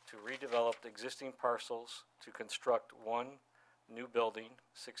to redevelop existing parcels to construct one new building,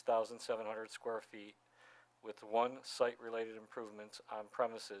 6,700 square feet, with one site-related improvements on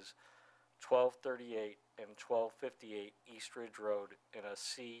premises 1238 and 1258 East Ridge Road in a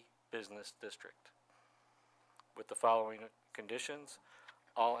C business district. With the following conditions,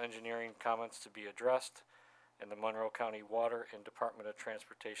 all engineering comments to be addressed, and the Monroe County Water and Department of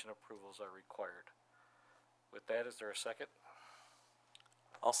Transportation approvals are required. With that, is there a second?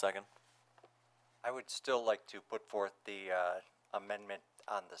 I'll second. I would still like to put forth the amendment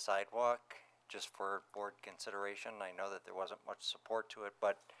on the sidewalk, just for board consideration. I know that there wasn't much support to it,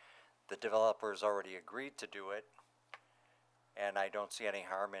 but the developer's already agreed to do it, and I don't see any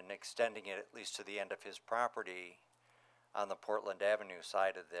harm in extending it at least to the end of his property on the Portland Avenue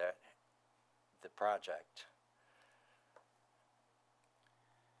side of the project.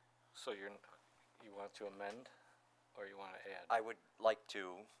 So you want to amend, or you want to add? I would like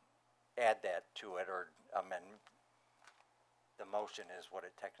to add that to it, or amend. The motion is what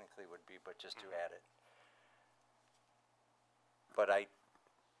it technically would be, but just to add it. But I'm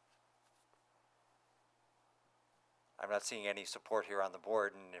not seeing any support here on the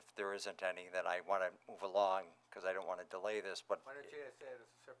board, and if there isn't any, then I want to move along, because I don't want to delay this, but Why don't you ask that as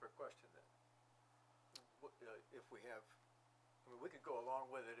a separate question then? If we have, I mean, we could go along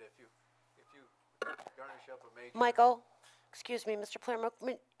with it if you garnish up a major. Michael, excuse me, Mr. Palermo,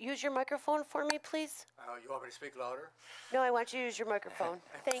 use your microphone for me, please? You want me to speak louder? No, I want you to use your microphone.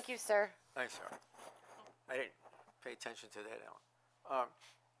 Thank you, sir. I'm sorry. I didn't pay attention to that, Alan.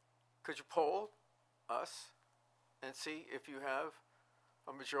 Could you poll us and see if you have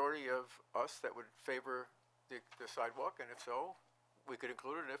a majority of us that would favor the sidewalk, and if so, we could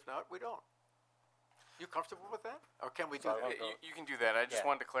include it, and if not, we don't. You comfortable with that? Or can we do that? You can do that. I just Yeah.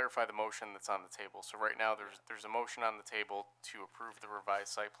 wanted to clarify the motion that's on the table. So right now, there's a motion on the table to approve the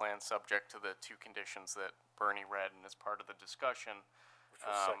revised site plan subject to the two conditions that Bernie read and as part of the discussion. Which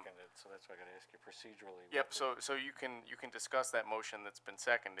was seconded, so that's why I gotta ask you procedurally. Yep, so you can discuss that motion that's been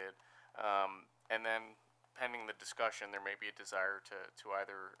seconded, and then pending the discussion, there may be a desire to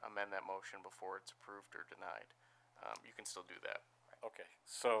either amend that motion before it's approved or denied. You can still do that. Okay,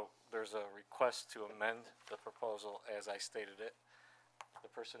 so there's a request to amend the proposal as I stated it. The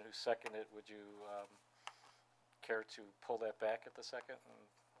person who seconded, would you, care to pull that back at the second,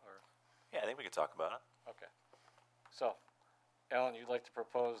 or? Yeah, I think we could talk about it. Okay. So, Alan, you'd like to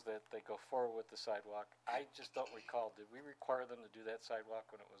propose that they go forward with the sidewalk. I just don't recall, did we require them to do that sidewalk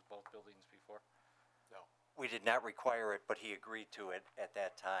when it was both buildings before? We did not require it, but he agreed to it at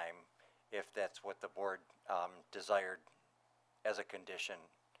that time, if that's what the board desired as a condition.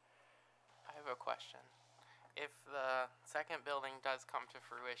 I have a question. If the second building does come to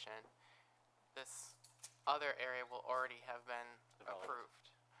fruition, this other area will already have been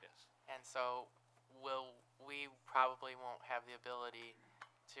approved. Yes. And so we probably won't have the ability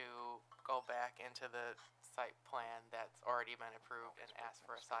to go back into the site plan that's already been approved and ask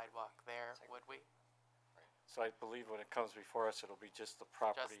for a sidewalk there, would we? So I believe when it comes before us, it'll be just the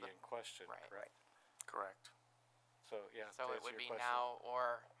property in question, right. correct? Correct. So, yeah. So to it answer would your be question, now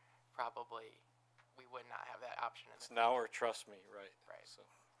or probably we would not have that option in the It's now or trust me, right? Right. So.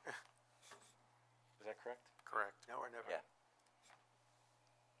 Is that correct? Correct. Now or never. Yeah.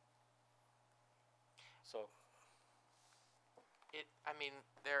 So, I mean,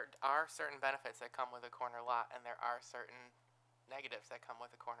 there are certain benefits that come with a corner lot, and there are certain negatives that come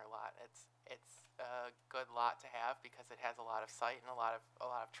with a corner lot. It's a good lot to have because it has a lot of sight and a lot of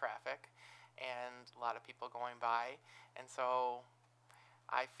traffic, and a lot of people going by. And so,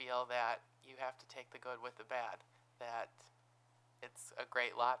 I feel that you have to take the good with the bad. That it's a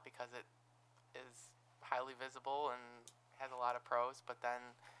great lot because it is highly visible and has a lot of pros, but then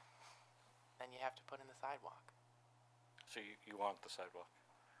you have to put in the sidewalk. so you want the sidewalk?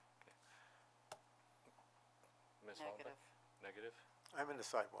 Okay. Ms. Hollenbeck? Negative? I'm in the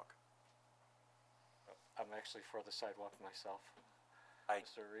sidewalk. I'm actually for the sidewalk myself. I-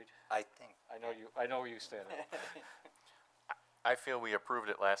 Mr. Reed? I think, I know where you stand on it. I feel we approved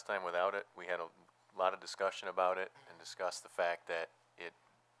it last time without it. We had a lot of discussion about it and discussed the fact that it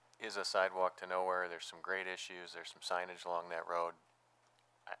is a sidewalk to nowhere. There's some great issues. There's some signage along that road.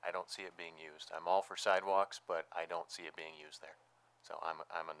 I don't see it being used. I'm all for sidewalks, but I don't see it being used there. So I'm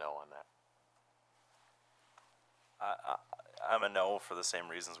a no on that. I'm a no for the same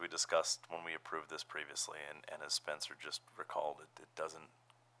reasons we discussed when we approved this previously, and as Spencer just recalled, it doesn't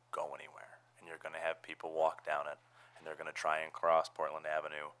go anywhere. And you're gonna have people walk down it, and they're gonna try and cross Portland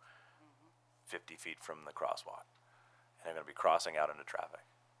Avenue 50 feet from the crosswalk. And they're gonna be crossing out into traffic.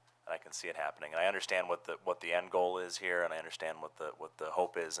 And I can see it happening. And I understand what the end goal is here, and I understand what the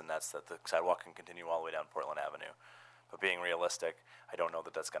hope is, and that's that the sidewalk can continue all the way down Portland Avenue. But being realistic, I don't know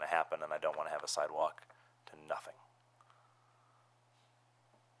that that's gonna happen, and I don't wanna have a sidewalk to nothing.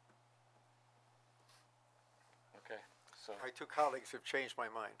 Okay, so, My two colleagues have changed my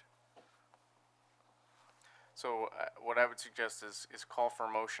mind. So what I would suggest is call for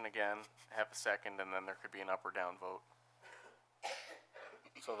a motion again, have a second, and then there could be an up or down vote.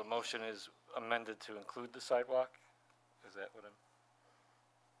 so the motion is amended to include the sidewalk? Is that what I'm?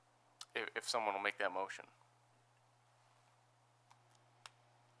 If someone will make that motion.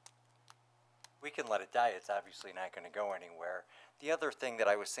 we can let it die. It's obviously not gonna go anywhere. The other thing that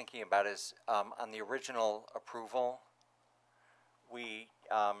I was thinking about is, on the original approval, we,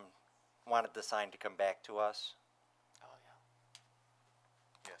 wanted the sign to come back to us. Oh,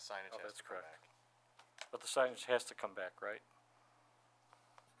 yeah. Yeah, signage Oh, has that's to come correct. back. But the signage has to come back, right?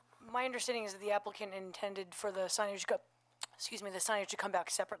 My understanding is that the applicant intended for the signage the signage to come back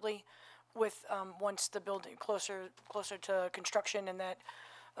separately with, once the building closer to construction, and that,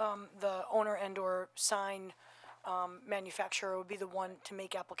 the owner and or sign, manufacturer would be the one to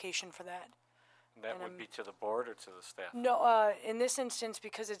make application for that. And that And would be to the board or to the staff? No, in this instance,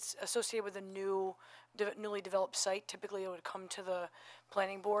 because it's associated with a newly developed site, typically it would come to the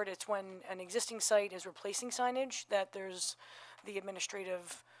planning board. It's when an existing site is replacing signage that there's the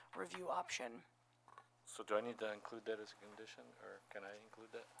administrative review option. So do I need to include that as a condition, or can I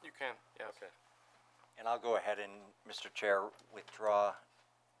include that? You can, yes. Okay. And I'll go ahead and, Mr. Chair, withdraw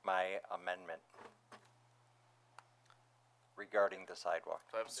my amendment regarding the sidewalk.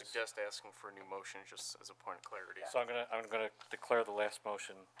 So I would suggest asking for a new motion just as a point of clarity. So I'm gonna declare the last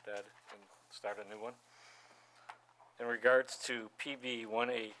motion dead and start a new one. In regards to PB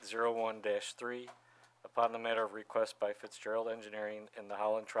 1801-3, upon the matter of request by Fitzgerald Engineering and the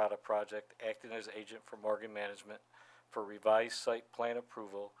Holland Trotta Project, acting as agent for Morgan Management for revised site plan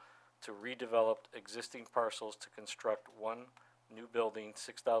approval to redevelop existing parcels to construct one new building,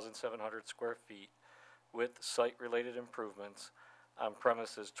 6,700 square feet, with site-related improvements on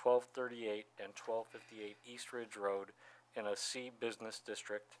premises 1238 and 1258 East Ridge Road in a C Business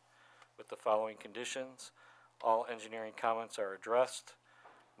District with the following conditions. All engineering comments are addressed.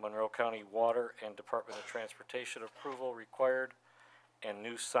 Monroe County Water and Department of Transportation approval required, and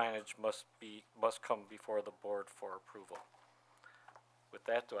new signage must come before the board for approval. With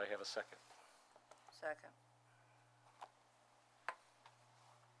that, do I have a second? Second.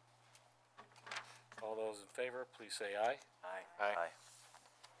 All those in favor, please say aye. Aye. Aye.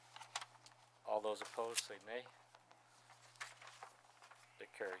 All those opposed, say nay. It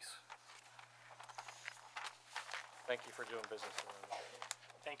carries. Thank you for doing business around the table.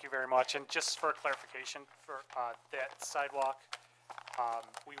 Thank you very much. And just for clarification, for that sidewalk,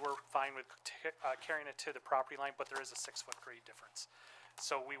 we were fine with carrying it to the property line, but there is a 6-foot grade difference.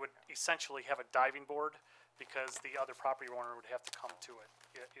 So we would essentially have a diving board because the other property owner would have to come to it.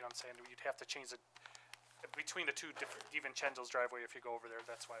 You know what I'm saying? You'd have to change it between the two different, DiVincenzo's driveway if you go over there.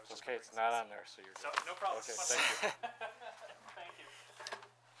 That's why I was just. Okay, it's not on there, so you're. So, no problem. Okay, thank you. Thank you.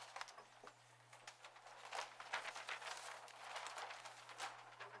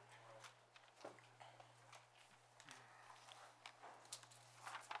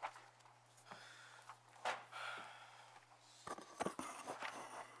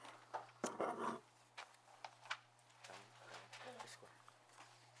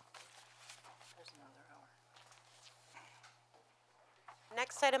 There's another hour.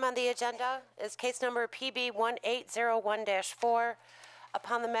 Next item on the agenda is case number PB 1801-4.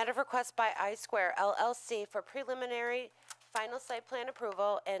 Upon the matter of request by I Square LLC for preliminary final site plan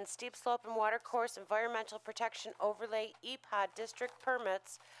approval and steep slope and water course environmental protection overlay EPOD district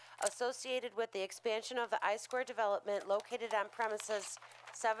permits associated with the expansion of the I Square development located on premises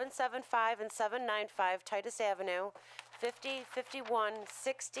 775 and 795 Titus Avenue, 50, 51,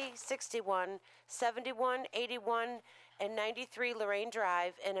 60, 61, 71, 81, and 93 Lorraine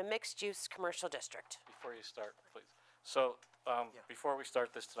Drive in a mixed-use commercial district. Before you start, please. So, before we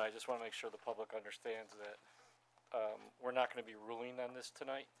start this tonight, I just want to make sure the public understands that we're not going to be ruling on this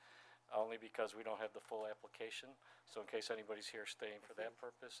tonight, only because we don't have the full application. So in case anybody's here staying for that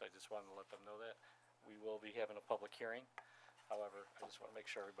purpose, I just wanted to let them know that. We will be having a public hearing. However, I just want to make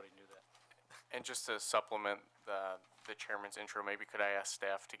sure everybody knew that. And just to supplement the chairman's intro, maybe could I ask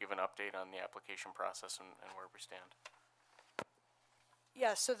staff to give an update on the application process and where we stand?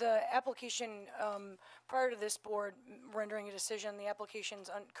 Yeah, so the application, prior to this board rendering a decision, the application's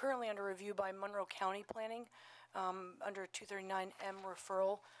currently under review by Monroe County Planning, under 239M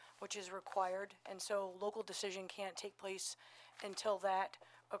referral, which is required, and so local decision can't take place until that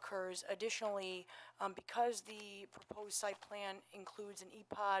occurs. Additionally, because the proposed site plan includes an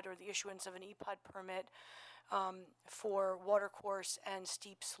EPOD or the issuance of an EPOD permit, for watercourse and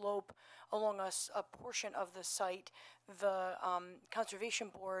steep slope along a portion of the site, the Conservation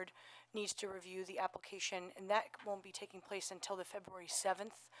Board needs to review the application, and that won't be taking place until the February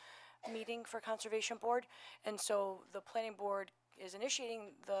 7th meeting for Conservation Board. And so the Planning Board is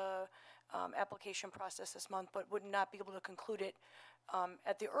initiating the application process this month, but would not be able to conclude it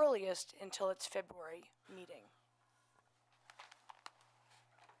at the earliest until its February meeting.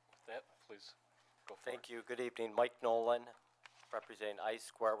 With that, please go for it. Thank you. Good evening. Mike Nolan, representing I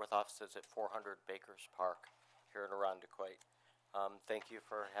Square with offices at 400 Bakers Park here in Arundequoit. Thank you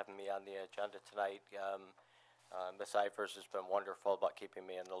for having me on the agenda tonight. Ms. Ivers has been wonderful about keeping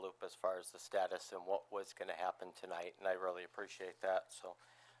me in the loop as far as the status and what was going to happen tonight, and I really appreciate that. So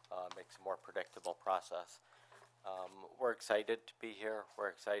it makes a more predictable process. We're excited to be here.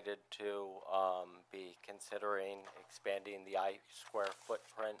 We're excited to be considering expanding the I Square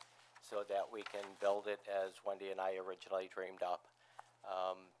footprint so that we can build it as Wendy and I originally dreamed up.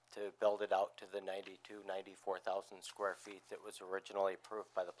 To build it out to the 94,000 square feet that was originally approved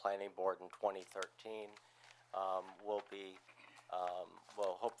by the Planning Board in 2013 will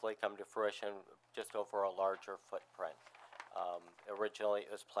hopefully come to fruition just over a larger footprint. Originally,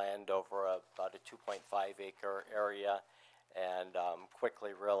 it was planned over about a 2.5 acre area, and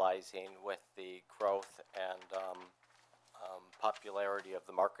quickly realizing with the growth and popularity of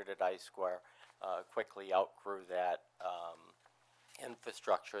the marketed I Square, quickly outgrew that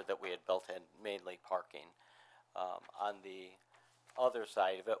infrastructure that we had built in, mainly parking. On the other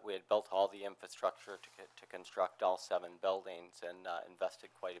side of it, we had built all the infrastructure to construct all 7 buildings and invested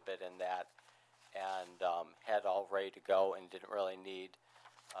quite a bit in that, and had all ready to go and didn't really need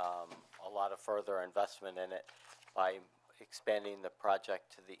a lot of further investment in it. By expanding the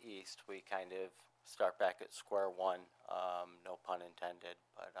project to the east, we kind of start back at square one, no pun intended,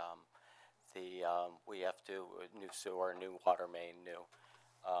 but we have to, new sewer, new water main, new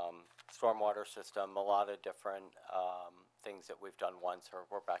stormwater system, a lot of different things that we've done once or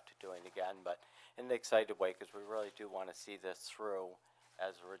we're back to doing again, but in an excited way because we really do want to see this through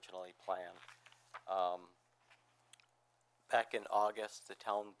as originally planned. Back in August, the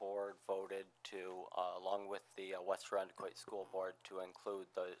town board voted to, along with the West Arundecoit School Board, to include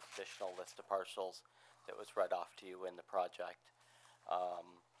the additional list of parcels that was read off to you in the project.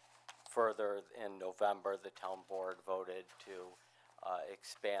 Further, in November, the town board voted to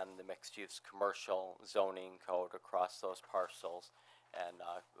expand the mixed-use commercial zoning code across those parcels and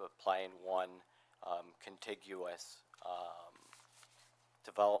applying one contiguous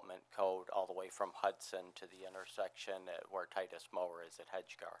development code all the way from Hudson to the intersection at where Titus Mower is at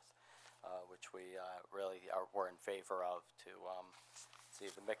Hedgegarth, which we really were in favor of to see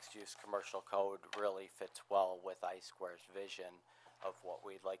the mixed-use commercial code really fits well with I-Square's vision of what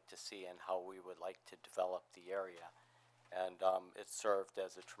we'd like to see and how we would like to develop the area. And it's served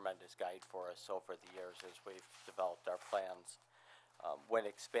as a tremendous guide for us over the years as we've developed our plans. When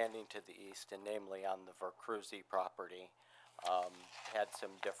expanding to the east, and namely on the Vercruysse property, had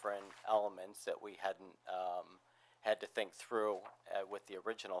some different elements that we hadn't had to think through with the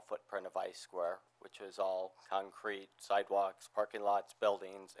original footprint of I-Square, which was all concrete, sidewalks, parking lots,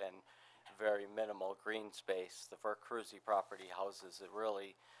 buildings, and very minimal green space. The Vercruysse property houses a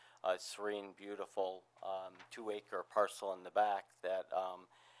really serene, beautiful 2-acre parcel in the back that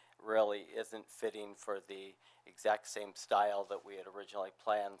really isn't fitting for the exact same style that we had originally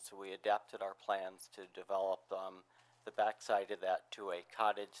planned, so we adapted our plans to develop the backside of that to a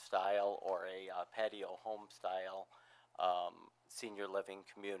cottage style or a patio home style senior living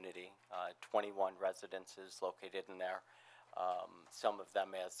community. 21 residences located in there, some of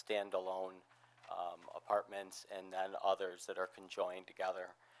them as standalone apartments, and then others that are conjoined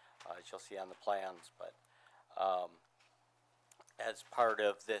together, as you'll see on the plans. But as part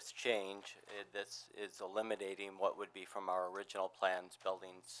of this change, this is eliminating what would be from our original plans,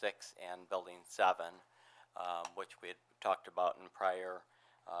 Building 6 and Building 7, which we had talked about in prior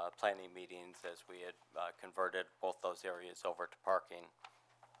planning meetings as we had converted both those areas over to parking.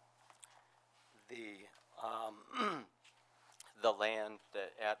 The the land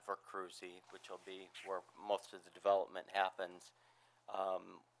at Vercruysse, which will be where most of the development happens,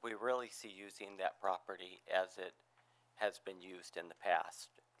 we really see using that property as it has been used in the past,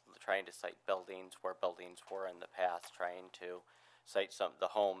 trying to site buildings where buildings were in the past, trying to site some of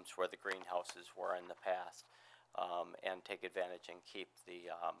the homes where the greenhouses were in the past, and take advantage and keep the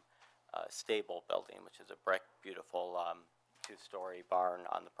stable building, which is a brick, beautiful 2-story barn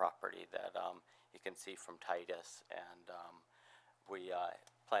on the property that you can see from Titus. And we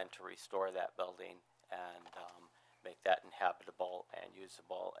plan to restore that building and make that inhabitable and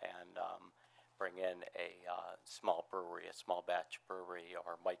usable, and bring in a small brewery, a small batch brewery,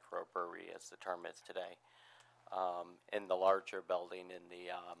 or microbrewery as the term is today. In the larger building, in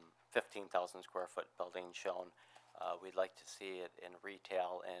the 15,000 square foot building shown, we'd like to see it in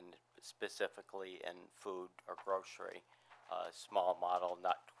retail and specifically in food or grocery. Small model,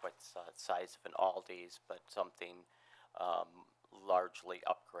 not quite the size of an Aldi's, but something largely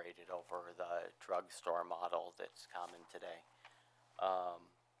upgraded over the drugstore model that's common today.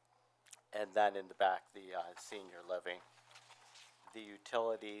 And then in the back, the senior living. The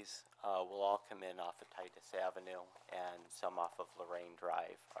utilities will all come in off of Titus Avenue and some off of Lorraine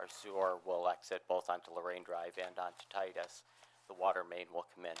Drive. Our sewer will exit both onto Lorraine Drive and onto Titus. The water main will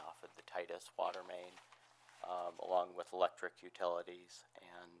come in off of the Titus water main, along with electric utilities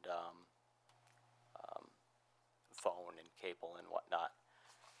and phone and cable and whatnot.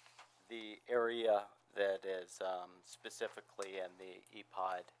 The area that is specifically in the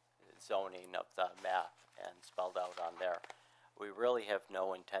EPOD zoning of the map and spelled out on there, we really have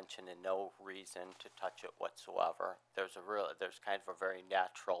no intention and no reason to touch it whatsoever. There's kind of a very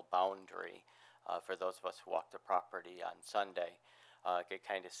natural boundary for those of us who walk the property on Sunday could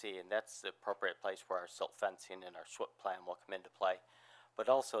kind of see, and that's the appropriate place where our silt fencing and our SWIP plan will come into play, but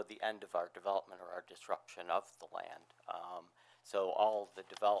also the end of our development or our disruption of the land. So all the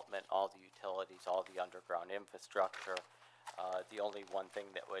development, all the utilities, all the underground infrastructure, the only one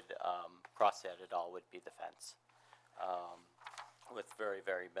thing that would cross that at all would be the fence, with very,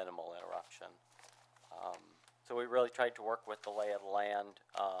 very minimal interruption. So we really tried to work with the lay of the land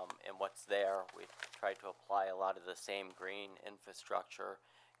and what's there. We tried to apply a lot of the same green infrastructure,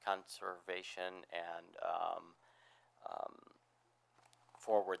 conservation, and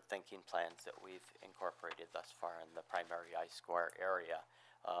forward-thinking plans that we've incorporated thus far in the primary I-Square area.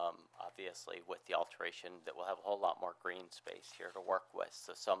 Obviously, with the alteration, that we'll have a whole lot more green space here to work with.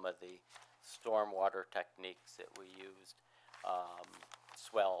 So some of the stormwater techniques that we used,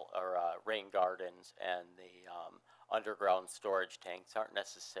 swell or rain gardens, and the underground storage tanks aren't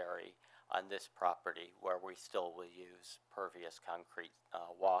necessary on this property where we still will use pervious concrete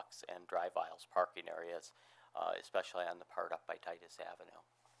walks and drive aisles parking areas, especially on the part up by Titus Avenue.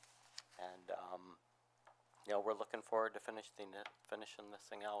 And, you know, we're looking forward to finishing this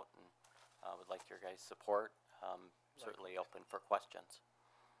thing out, and would like your guys' support. Certainly open for questions.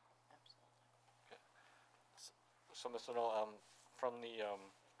 So, Mr. Knoll, from the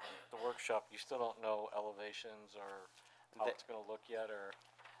workshop, you still don't know elevations or how it's gonna look yet, or?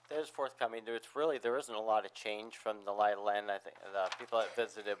 That is forthcoming. There isn't a lot of change from the lie of the land. I think the people that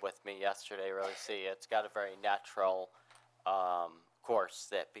visited with me yesterday really see it's got a very natural course,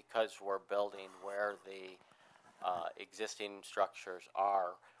 that because we're building where the existing structures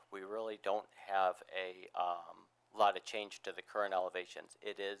are, we really don't have a lot of change to the current elevations.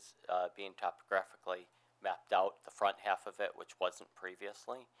 It is being topographically mapped out, the front half of it, which wasn't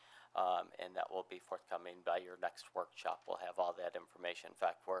previously. And that will be forthcoming by your next workshop. We'll have all that information. In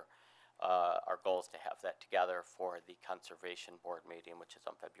fact, our goal is to have that together for the Conservation Board meeting, which is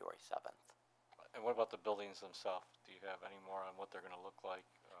on February 7th. And what about the buildings themselves? Do you have any more on what they're gonna look like?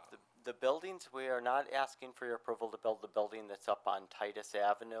 The buildings, we are not asking for your approval to build the building that's up on Titus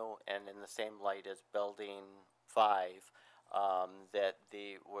Avenue, and in the same light as Building 5,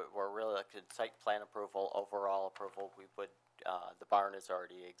 we're really looking at site plan approval, overall approval. We would, the barn is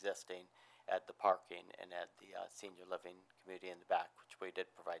already existing at the parking and at the senior living community in the back, which we did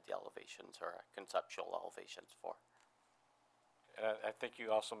provide the elevations or conceptual elevations for. And I think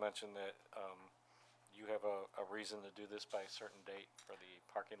you also mentioned that you have a reason to do this by a certain date for the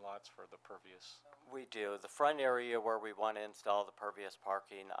parking lots for the pervious. We do. The front area where we want to install the pervious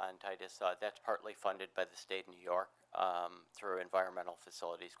parking on Titus, that's partly funded by the state of New York through Environmental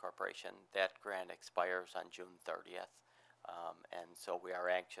Facilities Corporation. That grant expires on June 30th. And so we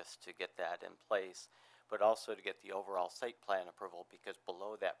are anxious to get that in place, but also to get the overall site plan approval, because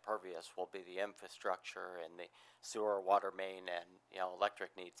below that pervious will be the infrastructure and the sewer, water main, and, you know,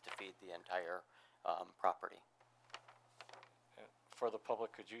 electric needs to feed the entire property. And for the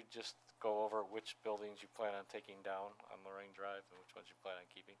public, could you just go over which buildings you plan on taking down on Lorraine Drive and which ones you plan on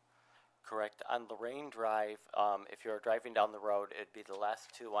keeping? Correct. On Lorraine Drive, if you're driving down the road, it'd be the last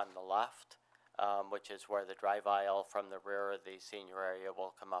two on the left, which is where the drive aisle from the rear of the senior area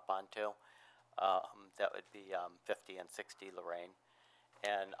will come up onto. That would be 50 and 60 Lorraine.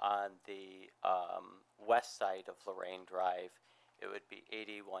 And on the west side of Lorraine Drive, it would be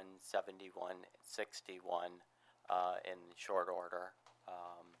 81, 71, 61 in short order,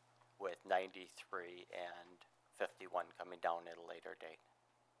 with 93 and 51 coming down at a later date,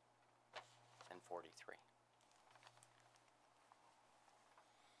 and 43.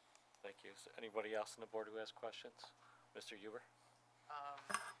 Thank you. Is there anybody else on the board who has questions? Mr. Huber?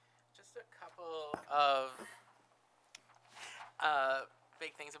 Just a couple of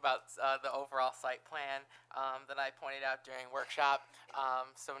big things about the overall site plan that I pointed out during workshop.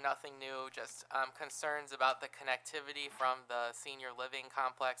 So nothing new, just concerns about the connectivity from the senior living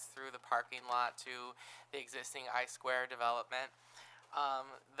complex through the parking lot to the existing I-Square development.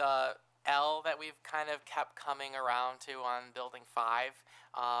 The L that we've kind of kept coming around to on Building 5,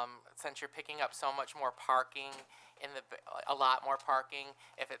 since you're picking up so much more parking a lot more parking,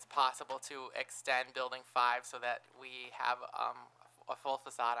 if it's possible to extend Building 5 so that we have a full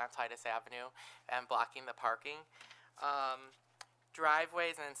facade on Titus Avenue and blocking the parking.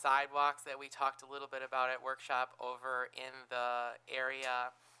 Driveways and sidewalks that we talked a little bit about at workshop over in the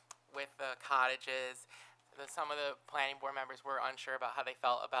area with the cottages. Some of the planning board members were unsure about how they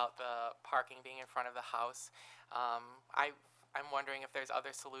felt about the parking being in front of the house. I'm wondering if there's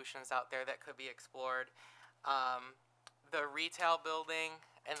other solutions out there that could be explored. The retail building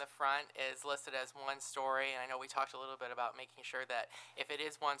in the front is listed as 1 story, and I know we talked a little bit about making sure that if it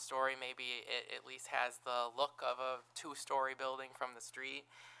is 1 story, maybe it at least has the look of a 2-story building from the street.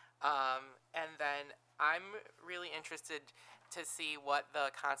 And then I'm really interested to see what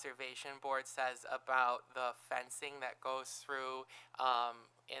the Conservation Board says about the fencing that goes through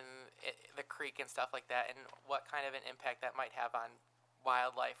the creek and stuff like that, and what kind of an impact that might have on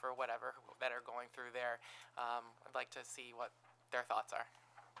wildlife or whatever that are going through there. I'd like to see what their thoughts are.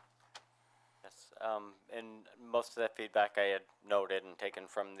 Yes, and most of that feedback I had noted and taken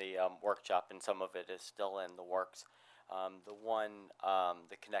from the workshop, and some of it is still in the works.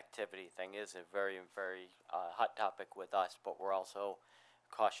 The connectivity thing is a very, very hot topic with us, but we're also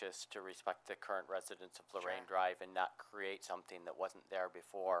cautious to respect the current residents of Lorraine Drive and not create something that wasn't there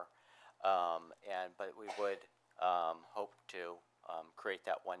before. But we would hope to create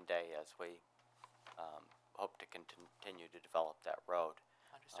that one day as we hope to continue to develop that road.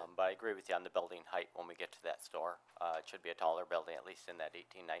 But I agree with you on the building height when we get to that store. It should be a taller building, at least in that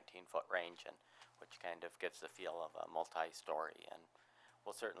 18, 19-foot range, and which kind of gives the feel of a multi-story. And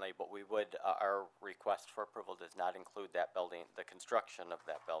we'll certainly, but we would, our request for approval does not include that building, the construction of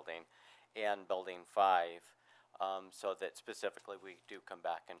that building, and Building 5, so that specifically we do come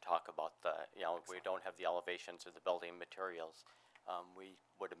back and talk about the, we don't have the elevations or the building materials. We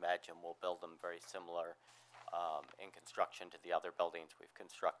would imagine we'll build them very similar in construction to the other buildings we've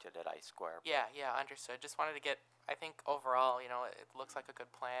constructed at I Square. Yeah, understood. Just wanted to get, I think overall, it looks like a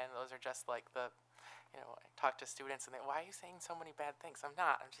good plan. Those are just like the, I talk to students and they, why are you saying so many bad things? I'm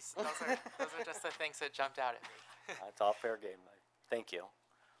not. I'm just, those are just the things that jumped out at me. It's all fair game. Thank you.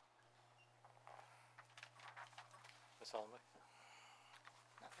 Ms. Hollenbeck?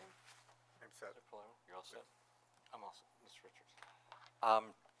 I'm set. You're all set? I'm all set. Ms. Richards?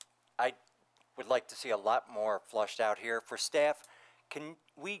 I would like to see a lot more flushed out here. For staff, can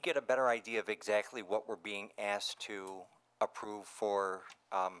we get a better idea of exactly what we're being asked to approve for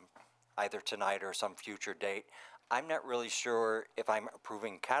either tonight or some future date? I'm not really sure if I'm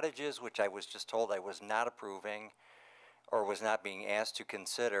approving cottages, which I was just told I was not approving or was not being asked to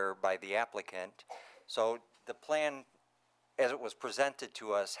consider by the applicant. So the plan, as it was presented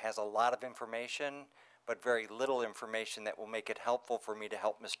to us, has a lot of information, but very little information that will make it helpful for me to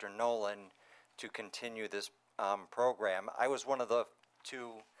help Mr. Nolan to continue this program. I was one of the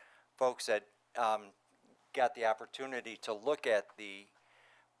two folks that got the opportunity to look at the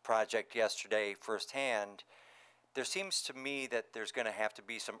project yesterday firsthand. There seems to me that there's going to have to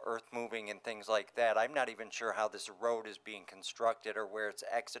be some earth moving and things like that. I'm not even sure how this road is being constructed or where it's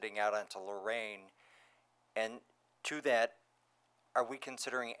exiting out onto Lorraine. And to that, are we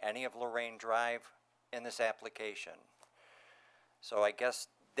considering any of Lorraine Drive in this application? So I guess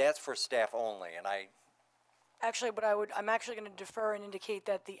that's for staff only, and Actually, I'm actually going to defer and indicate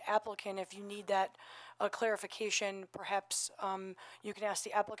that the applicant, if you need that clarification, perhaps you can ask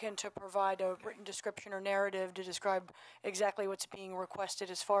the applicant to provide a written description or narrative to describe exactly what's being requested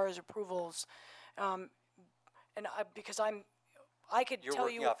as far as approvals. Because I could You're tell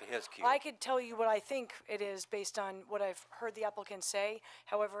working you, off of his cue. I could tell you what I think it is based on what I've heard the applicant say.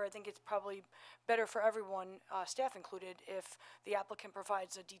 However, I think it's probably better for everyone, staff included, if the applicant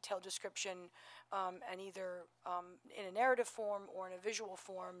provides a detailed description and either in a narrative form or in a visual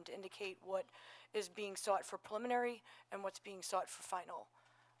form to indicate what is being sought for preliminary and what's being sought for final.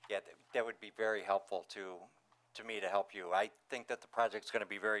 Yeah, that would be very helpful to me to help you. I think that the project's going to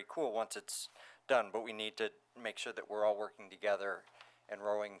be very cool once it's done, but we need to make sure that we're all working together and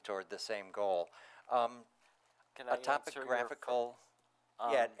rowing toward the same goal. Can I A topographical,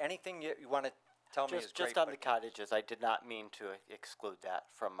 anything you want to tell me is great. Just on the cottages, I did not mean to exclude that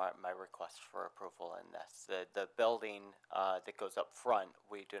from my request for approval in this. The building that goes up front,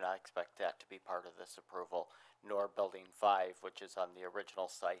 we do not expect that to be part of this approval, nor Building 5, which is on the original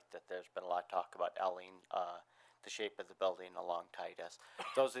site that there's been a lot of talk about Elling, the shape of the building along Titus.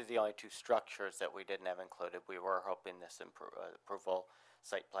 Those are the only two structures that we didn't have included. We were hoping this approval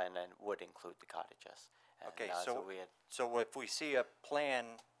site plan and would include the cottages. And, Okay, we had, so if we see a plan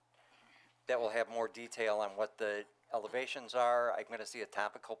that will have more detail on what the elevations are, I'm going to see a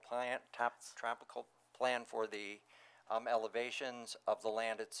tropical plan for the elevations of the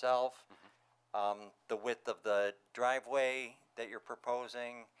land itself, the width of the driveway that you're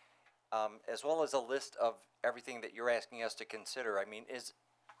proposing, as well as a list of everything that you're asking us to consider. I mean, do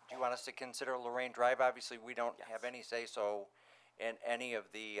you want us to consider Lorraine Drive? Obviously, we don't have any say-so in any of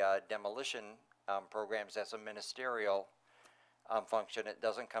the demolition programs. That's a ministerial function. It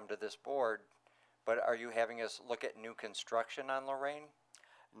doesn't come to this board. But are you having us look at new construction on Lorraine?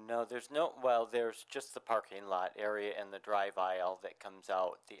 no, there's just the parking lot area and the drive aisle that comes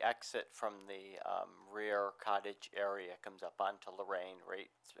out. The exit from the rear cottage area comes up onto Lorraine right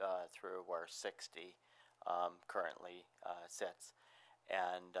through where 60 currently sits.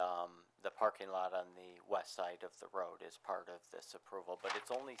 And the parking lot on the west side of the road is part of this approval, but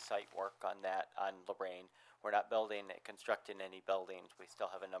it's only site work on Lorraine. We're not constructing any buildings. We still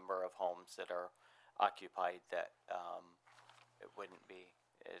have a number of homes that are occupied that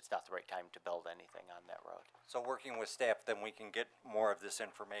it's not the right time to build anything on that road. So working with staff, then we can get more of this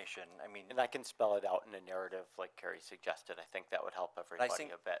information. I mean, and I can spell it out in a narrative like Carrie suggested. I think that would help everybody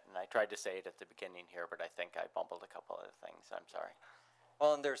a bit. And I tried to say it at the beginning here, but I think I bumbled a couple of things. I'm sorry.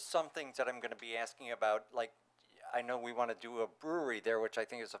 Well, and there's some things that I'm going to be asking about, like I know we want to do a brewery there, which I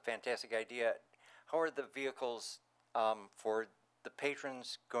think is a fantastic idea. How are the vehicles for the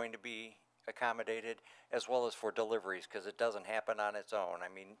patrons going to be accommodated, as well as for deliveries, because it doesn't happen on its own?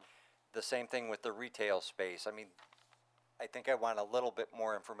 I mean, the same thing with the retail space. I mean, I think I want a little bit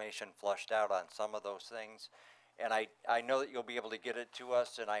more information flushed out on some of those things. And I know that you'll be able to get it to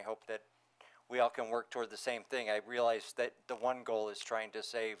us, and I hope that we all can work toward the same thing. I realize that the one goal is trying to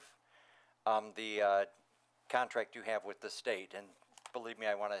save the contract you have with the state, and believe me,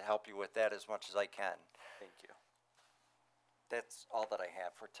 I want to help you with that as much as I can. Thank you. That's all that I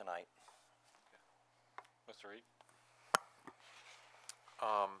have for tonight. Mr. Reed?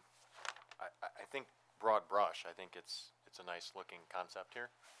 I think broad brush, I think it's a nice looking concept here.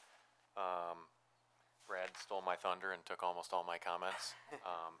 Brad stole my thunder and took almost all my comments.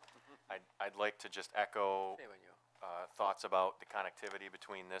 I'd like to just echo thoughts about the connectivity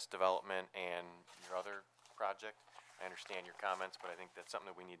between this development and your other project. I understand your comments, but I think that's something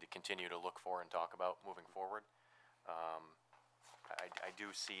that we need to continue to look for and talk about moving forward. I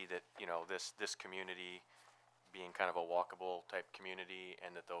do see that, you know, this community being kind of a walkable type community,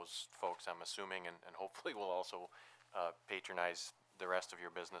 and that those folks, I'm assuming, and hopefully will also patronize the rest of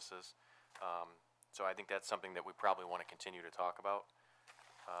your businesses. So I think that's something that we probably want to continue to talk about.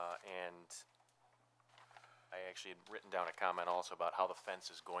 And I actually had written down a comment also about how the fence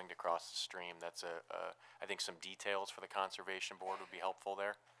is going to cross the stream. That's I think some details for the Conservation Board would be helpful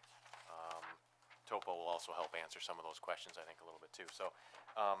there. Topo will also help answer some of those questions, I think, a little bit too. So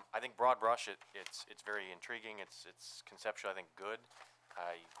I think broad brush, it's very intriguing. It's conceptual, I think, good.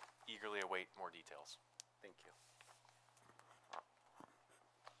 I eagerly await more details. Thank you.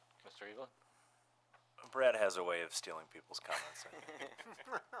 Mr. Evelyn? Brad has a way of stealing people's comments.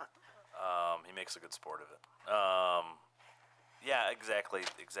 He makes a good sport of it. Yeah, exactly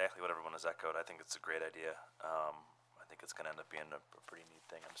what everyone has echoed. I think it's a great idea. I think it's going to end up being a pretty neat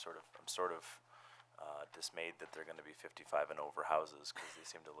thing. I'm sort of dismayed that they're going to be 55 and over houses, because they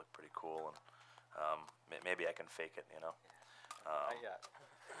seem to look pretty cool, and maybe I can fake it, you know.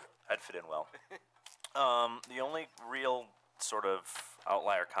 I'd fit in well. The only real sort of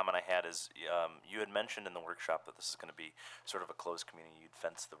outlier comment I had is you had mentioned in the workshop that this is going to be sort of a closed community. You'd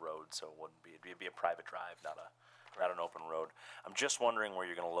fence the road, so it'd be a private drive, not an open road. I'm just wondering where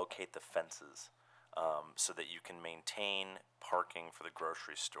you're going to locate the fences, so that you can maintain parking for the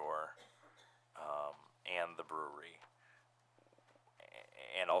grocery store and the brewery,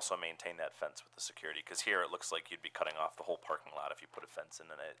 and also maintain that fence with the security. Because here it looks like you'd be cutting off the whole parking lot if you put a fence in,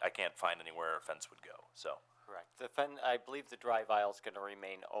 and I can't find anywhere a fence would go. So. Correct. I believe the drive aisle is going to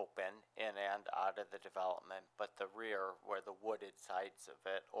remain open in and out of the development, but the rear, where the wooded sides of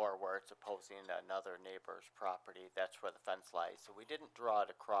it, or where it's opposing another neighbor's property, that's where the fence lies. So we didn't draw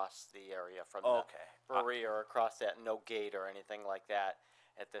it across the area from the brewery or across that, no gate or anything like that.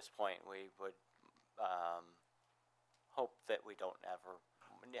 At this point, we would hope that we don't ever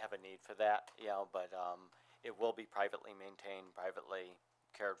have a need for that, you know, but it will be privately maintained, privately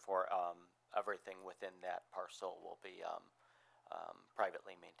cared for. Everything within that parcel will be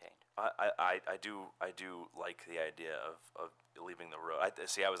privately maintained. I do like the idea of leaving the road. I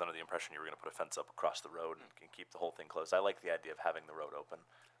was under the impression you were going to put a fence up across the road and keep the whole thing closed. I like the idea of having the road open.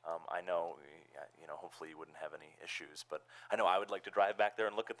 I know, you know, hopefully you wouldn't have any issues, but I know I would like to drive back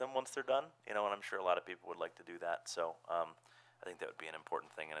there and look at them once they're done, you know, and I'm sure a lot of people would like to do that. So I think that would be an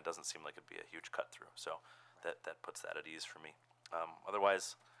important thing, and it doesn't seem like it'd be a huge cut through. So that puts that at ease for me.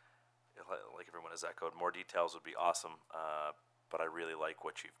 Otherwise, like everyone has echoed, more details would be awesome, but I really like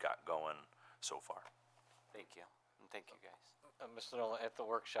what you've got going so far. Thank you, and thank you guys. Mr. Nolan, at the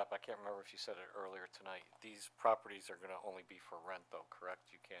workshop, I can't remember if you said it earlier tonight, these properties are going to only be for rent though,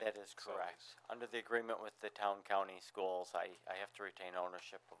 correct? You can't. That is sell correct. these. Under the agreement with the town county schools, I have to retain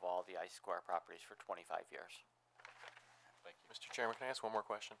ownership of all the Ice Square properties for 25 years. Thank you. Mr. Chairman, can I ask one more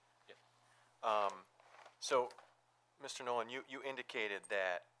question? Yeah. So, Mr. Nolan, you indicated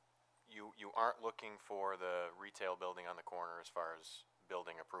that you aren't looking for the retail building on the corner as far as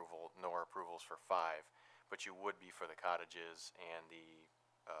building approval, nor approvals for 5, but you would be for the cottages and the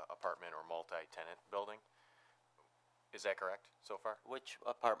apartment or multi-tenant building. Is that correct so far? Which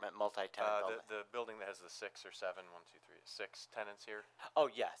apartment multi-tenant building? The building that has the 6 or 7, 6 tenants here.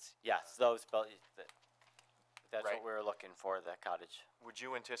 Oh, yes, those buildings. That's Right. what we were looking for, the cottage. Would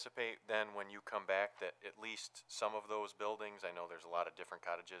you anticipate then, when you come back, that at least some of those buildings, I know there's a lot of different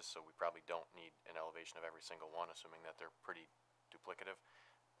cottages, so we probably don't need an elevation of every single one, assuming that they're pretty duplicative,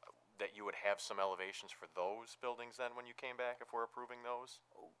 that you would have some elevations for those buildings then when you came back, if we're approving those?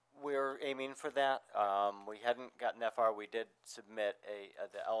 We're aiming for that. We hadn't gotten that far. We did submit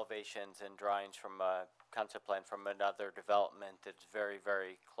the elevations and drawings from a concept plan from another development that's very,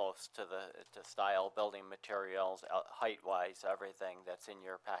 very close to to style, building materials, height-wise, everything that's in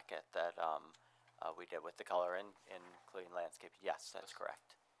your packet that we did with the color and including landscape. Yes, that's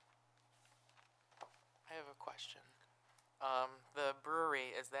correct. I have a question. The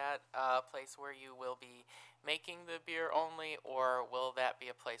brewery, is that a place where you will be making the beer only, or will that be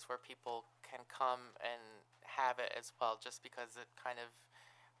a place where people can come and have it as well, just because it kind of,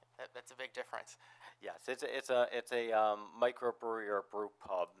 that's a big difference. Yes, it's a microbrewery or brew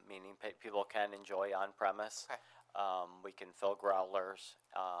pub, meaning people can enjoy on premise. Okay. We can fill growlers.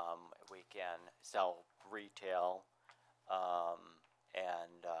 We can sell retail,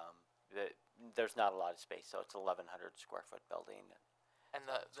 and there's not a lot of space, so it's 1,100 square foot building. And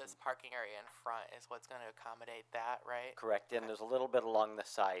this parking area in front is what's going to accommodate that, right? Correct, and there's a little bit along the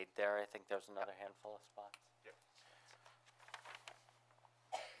side there. I think there's another handful of spots.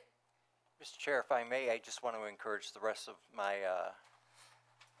 Mr. Chair, if I may, I just want to encourage the rest of my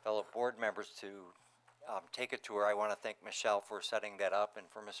fellow board members to take a tour. I want to thank Michelle for setting that up and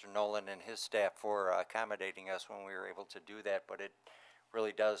for Mr. Nolan and his staff for accommodating us when we were able to do that, but it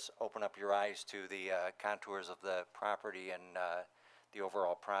really does open up your eyes to the contours of the property and the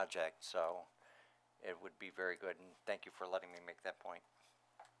overall project, so it would be very good, and thank you for letting me make that point.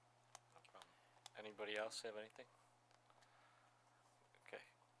 Anybody else have anything? Okay,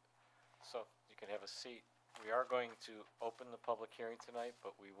 so you can have a seat. We are going to open the public hearing tonight,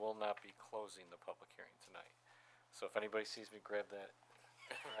 but we will not be closing the public hearing tonight. So if anybody sees me grab that.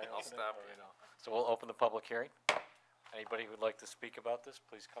 I'll stop you. So we'll open the public hearing. Anybody who would like to speak about this,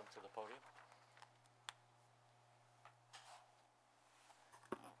 please come to the podium.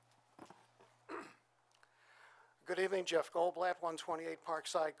 Good evening, Jeff Goldblatt, 128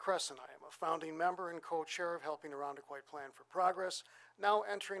 Parkside Crescent. I am a founding member and co-chair of Helping Arundequoit Plan for Progress, now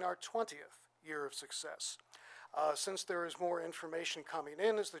entering our 20th year of success. Since there is more information coming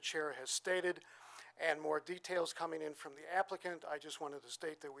in, as the chair has stated, and more details coming in from the applicant, I just wanted to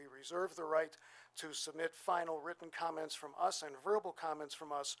state that we reserve the right to submit final written comments from us and verbal comments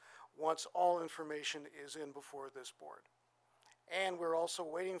from us once all information is in before this board. And we're also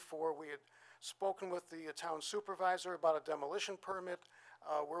waiting for, we had spoken with the town supervisor about a demolition permit.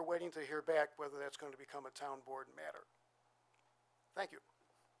 We're waiting to hear back whether that's going to become a town board matter. Thank you.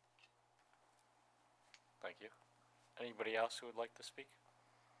 Thank you. Anybody else who would like to speak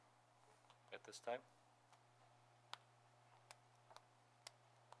at this time?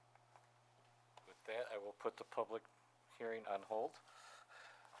 With that, I will put the public hearing on hold.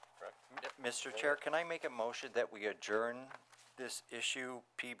 Correct? Mr. Chair, can I make a motion that we adjourn this issue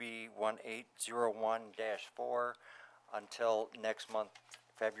PB 1801-4 until next month,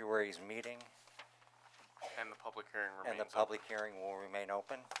 February's meeting? And the public hearing remains And the public hearing will remain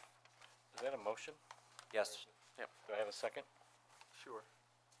open? Is that a motion? Yes. Yep. Do I have a second? Sure.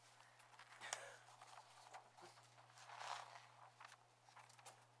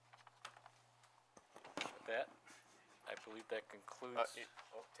 With that, I believe that concludes.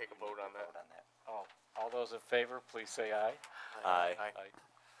 Take a vote on that. Oh, all those in favor, please say aye. Aye. Aye.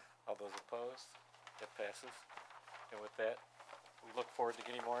 All those opposed? That passes. And with that, we look forward to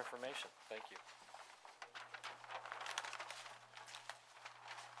getting more information. Thank you.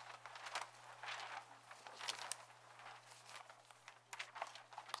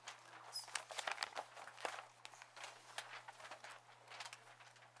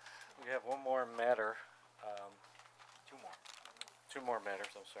 We have one more matter. Two more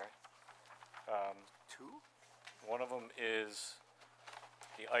matters, I'm sorry. Two? One of them is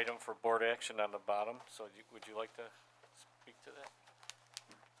the item for board action on the bottom, so would you like to speak to that?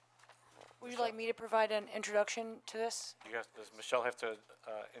 Would you like me to provide an introduction to this? Does Michelle have to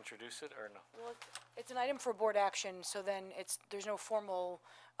introduce it, or no? Well, it's an item for board action, so then there's no formal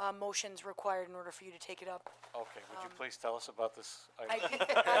motions required in order for you to take it up. Okay, would you please tell us about this item?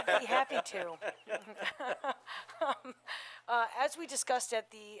 I'd be happy to. As we discussed at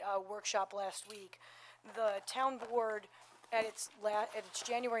the workshop last week, the town board at its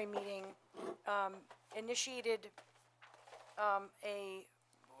January meeting initiated or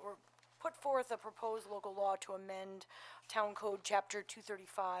put forth a proposed local law to amend Town Code Chapter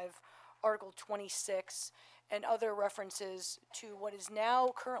 235, Article 26, and other references to what is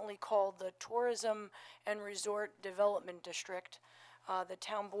now currently called the Tourism and Resort Development District. The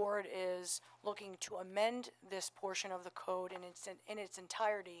town board is looking to amend this portion of the code in its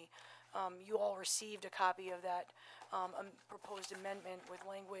entirety. You all received a copy of that proposed amendment with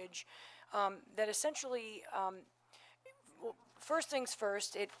language that essentially, well, first things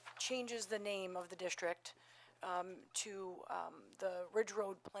first, it changes the name of the district to the Ridge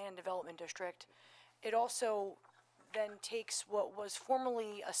Road Plan Development District. It also then takes what was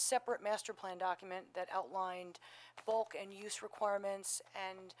formerly a separate master plan document that outlined bulk and use requirements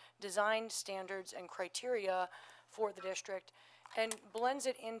and design standards and criteria for the district, and blends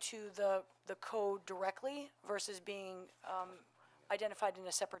it into the code directly versus being identified in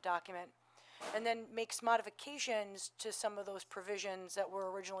a separate document. And then makes modifications to some of those provisions that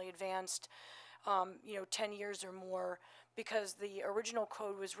were originally advanced, 10 years or more, because the original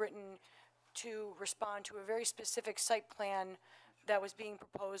code was written to respond to a very specific site plan that was being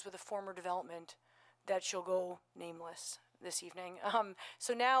proposed with a former development that shall go nameless this evening.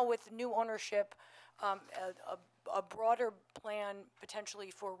 So now with new ownership, a broader plan potentially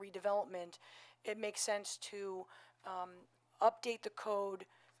for redevelopment, it makes sense to update the code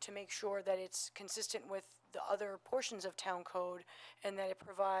to make sure that it's consistent with the other portions of town code, and that it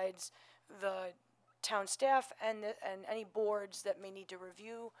provides the town staff and any boards that may need to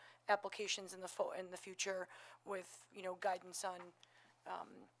review applications in the future with, guidance on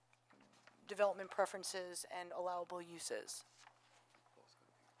development preferences and allowable uses.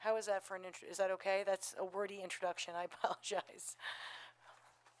 How is that for an is that okay? That's a wordy introduction, I apologize.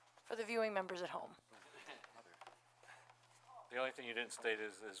 For the viewing members at home. The only thing you didn't state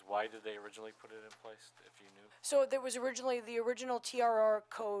is why did they originally put it in place, if you knew? So there was originally, the original TRR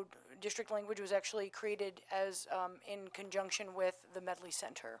code, district language was actually created as, in conjunction with the Medley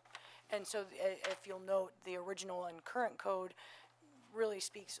Center. And so if you'll note, the original and current code really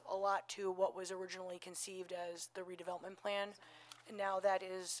speaks a lot to what was originally conceived as the redevelopment plan. And now that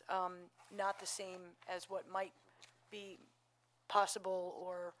is, not the same as what might be possible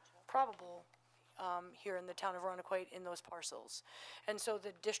or probable here in the town of Arundequoit in those parcels. And so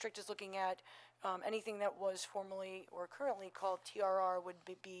the district is looking at anything that was formerly or currently called TRR would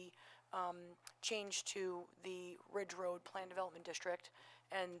be changed to the Ridge Road Plan Development District,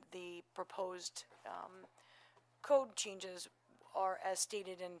 and the proposed code changes are as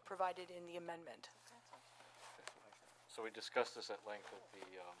stated and provided in the amendment. So we discussed this at length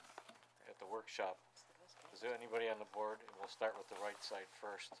at the workshop. Is there anybody on the board? And we'll start with the right side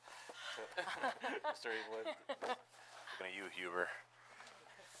first. Mr. Evelyn. Looking at you, Huber.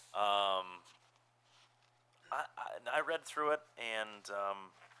 I read through it, and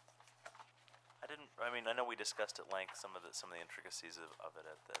I know we discussed at length some of the intricacies of it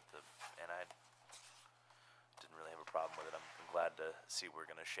and I didn't really have a problem with it. I'm glad to see we're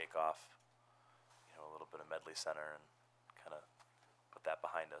going to shake off, a little bit of Medley Center and kind of put that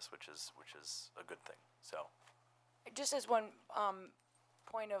behind us, which is a good thing. So, just as one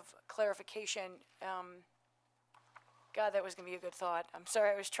point of clarification, God, that was going to be a good thought. I'm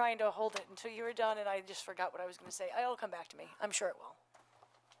sorry, I was trying to hold it until you were done, and I just forgot what I was going to say. It'll come back to me. I'm sure it will.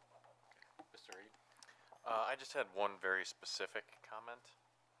 Mr. Reed? I just had one very specific comment.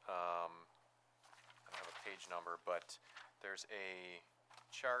 I don't have a page number, but there's a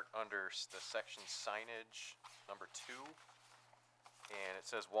chart under the section signage, number 2, and it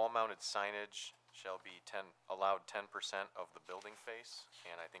says wall-mounted signage shall be allowed 10% of the building face,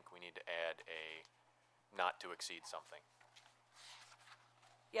 and I think we need to add a not to exceed something.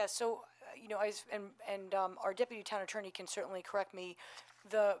 Yeah, so, our deputy town attorney can certainly correct me.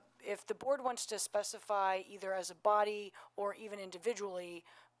 If the board wants to specify either as a body or even individually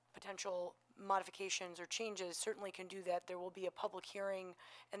potential modifications or changes, certainly can do that. There will be a public hearing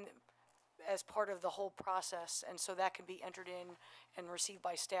and as part of the whole process, and so that can be entered in and received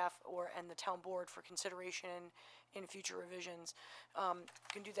by staff and the town board for consideration in future revisions. You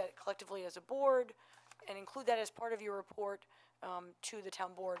can do that collectively as a board and include that as part of your report to the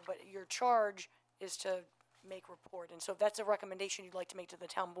town board, but your charge is to make report. And so if that's a recommendation you'd like to make to the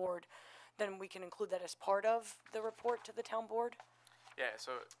town board, then we can include that as part of the report to the town board. Yeah,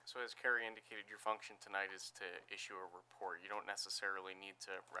 so as Carrie indicated, your function tonight is to issue a report. You don't necessarily need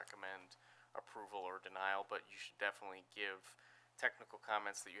to recommend approval or denial, but you should definitely give technical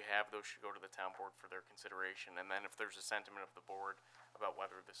comments that you have. Those should go to the town board for their consideration. And then if there's a sentiment of the board about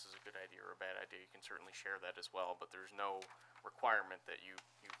whether this is a good idea or a bad idea, you can certainly share that as well. But there's no requirement that you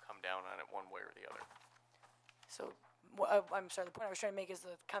come down on it one way or the other. So, I'm sorry, the point I was trying to make is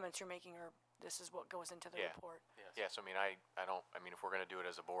the comments you're making are, this is what goes into the report. Yes. Yeah, so if we're gonna do it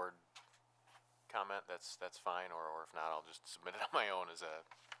as a board comment, that's fine, or if not, I'll just submit it on my own as a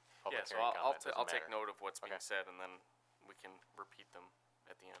public So hearing comment. I'll take note of what's being said, and then we can repeat them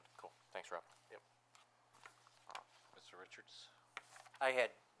at the end. Cool, thanks, Rob. Yep. Mr. Richards?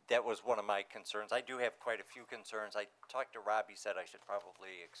 That was one of my concerns. I do have quite a few concerns. I talked to Rob, he said I should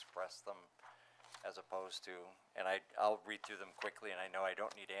probably express them as opposed to, and I'll read through them quickly, and I know I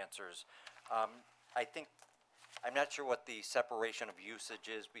don't need answers. I'm not sure what the separation of usage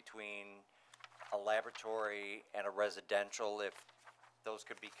is between a laboratory and a residential, if those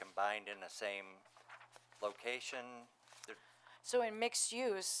could be combined in the same location. So in mixed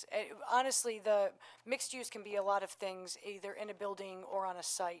use, honestly, the mixed use can be a lot of things, either in a building or on a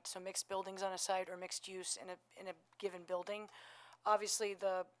site. So mixed buildings on a site or mixed use in a given building. Obviously,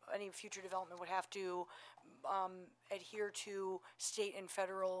 any future development would have to adhere to state and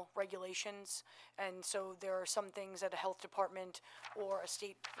federal regulations. And so there are some things that a health department or a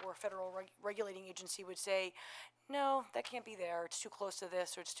state or federal regulating agency would say, no, that can't be there. It's too close to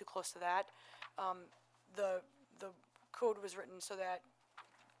this or it's too close to that. The code was written so that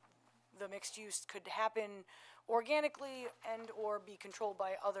the mixed use could happen organically and or be controlled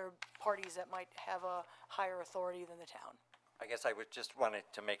by other parties that might have a higher authority than the town. I guess I would just wanted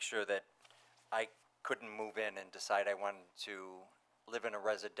to make sure that I couldn't move in and decide I wanted to live in a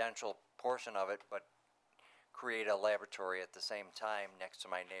residential portion of it, but create a laboratory at the same time next to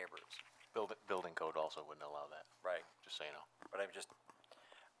my neighbors. Building code also wouldn't allow that. Right. Just so you know. But I'm just,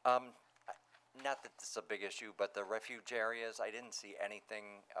 not that this is a big issue, but the refuge areas, I didn't see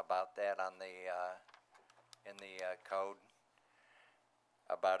anything about that on the, in the code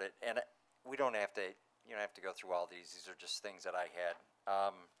about it. And we don't have to, you don't have to go through all these. These are just things that I had.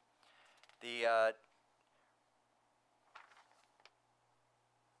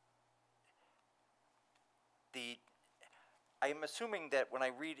 I'm assuming that when I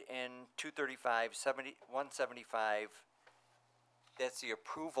read in 175, that's the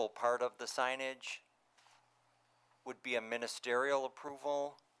approval part of the signage would be a ministerial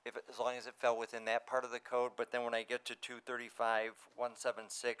approval, as long as it fell within that part of the code. But then when I get to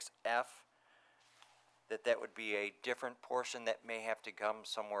 176F, that would be a different portion that may have to come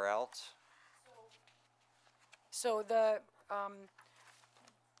somewhere else. So the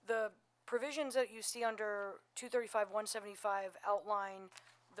provisions that you see under 235, 175 outline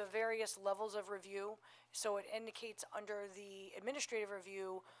the various levels of review. So it indicates under the administrative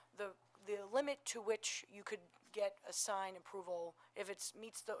review, the limit to which you could get a sign approval if it's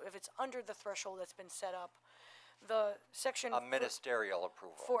under the threshold that's been set up. The section. A ministerial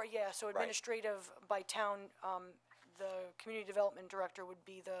approval. So administrative by town, the community development director would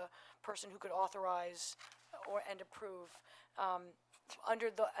be the person who could authorize and approve.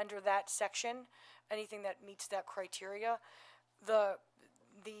 Under that section, anything that meets that criteria, the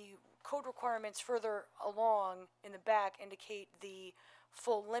code requirements further along in the back indicate the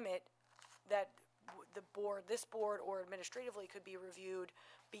full limit that this board or administratively could be reviewed.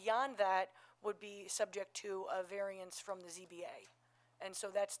 Beyond that would be subject to a variance from the ZBA. And so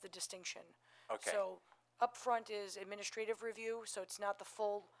that's the distinction. Okay. So up front is administrative review, so it's not the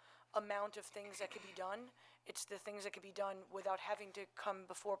full amount of things that could be done. It's the things that could be done without having to come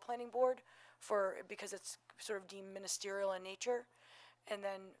before planning board because it's sort of deemed ministerial in nature. And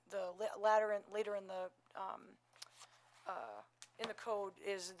then the later in the code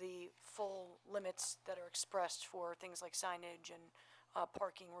is the full limits that are expressed for things like signage and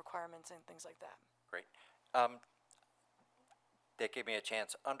parking requirements and things like that. Great. That gave me a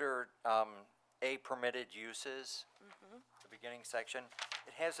chance. Under A, permitted uses, the beginning section,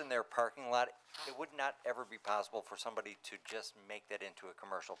 it has in their parking lot, it would not ever be possible for somebody to just make that into a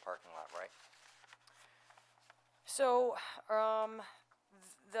commercial parking lot, right? So,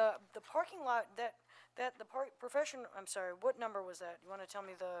 the parking lot I'm sorry, what number was that? You want to tell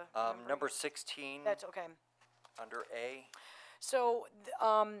me the number 16. That's okay. Under A. So,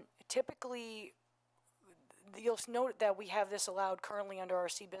 typically, you'll note that we have this allowed currently under our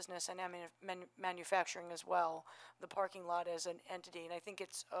C business and manufacturing as well, the parking lot as an entity. And I think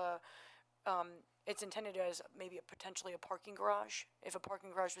it's intended as maybe potentially a parking garage, if a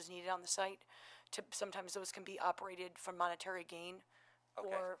parking garage was needed on the site. Sometimes those can be operated for monetary gain. Okay.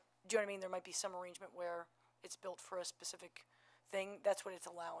 Or, do you know what I mean? There might be some arrangement where it's built for a specific thing. That's what it's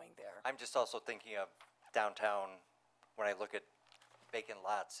allowing there. I'm just also thinking of downtown when I look at vacant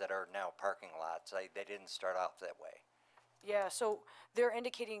lots that are now parking lots. They didn't start out that way. Yeah, so they're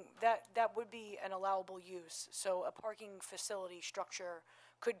indicating that would be an allowable use. So a parking facility structure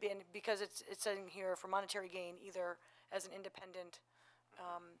could be, because it's saying here for monetary gain, either as an independent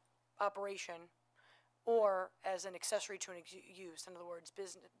operation or as an accessory to an use. In other words,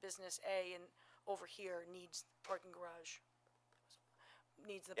 business A and over here needs parking garage.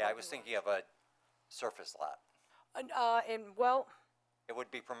 Needs the Yeah, parking I was garage. thinking of a surface lot. Well, it would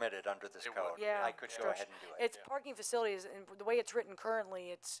be permitted under this code. Yeah, I could go ahead and do it. It's parking facilities, and the way it's written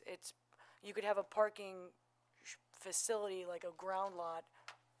currently, it's you could have a parking facility like a ground lot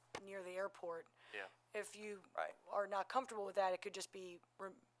near the airport. Yeah. If you are not comfortable with that, it could just be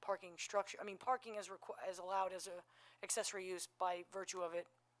parking structure. I mean, parking is allowed as a accessory use by virtue of it.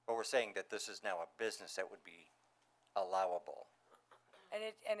 But we're saying that this is now a business that would be allowable.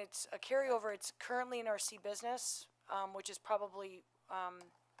 And it's a carryover. It's currently in our C business. which is probably,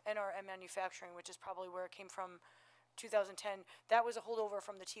 NRM Manufacturing, which is probably where it came from, 2010. That was a holdover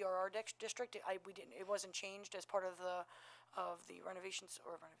from the TRR district. It wasn't changed as part of the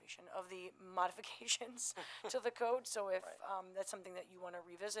modifications to the code. So if, that's something that you want to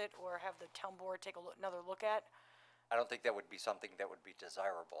revisit or have the town board take another look at. I don't think that would be something that would be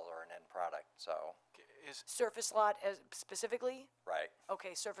desirable or an end product, so, Surface lot as specifically? right.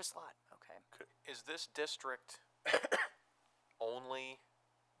 Okay, surface lot, okay. Is this district only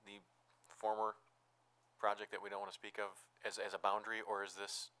the former project that we don't want to speak of as a boundary, or is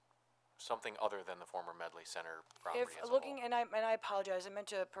this something other than the former Medley Center property If as a looking, whole? and I apologize, I meant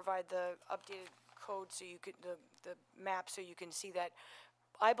to provide the updated code so you could, the map so you can see that.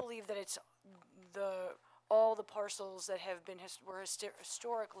 I believe that it's all the parcels that have been, were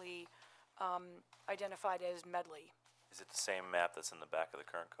historically, identified as Medley. Is it the same map that's in the back of the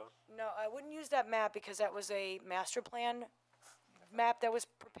current code? No, I wouldn't use that map because that was a master plan map that was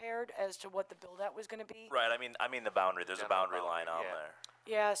prepared as to what the build-out was gonna be. Right, I mean the boundary, there's a General boundary line on boundary, there.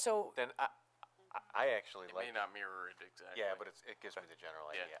 Yeah, so, Then I actually It may like, not mirror it exactly. yeah, but it gives me the general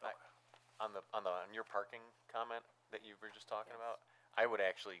Yeah. idea. On your parking comment that you were just talking about, I would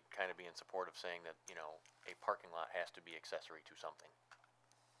actually kind of be in support of saying that, a parking lot has to be accessory to something.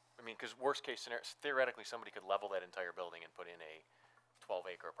 I mean, because worst case scenario, theoretically, somebody could level that entire building and put in a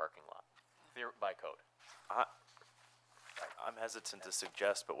 12-acre parking lot, by code. I'm hesitant to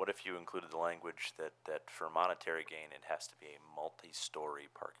suggest, but what if you included the language that for monetary gain, it has to be a multi-story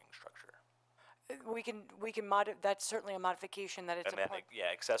parking structure? we can that's certainly a modification that it's And then, a part. yeah,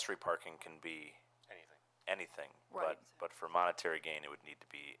 accessory parking can be anything, Right. but for monetary gain, it would need to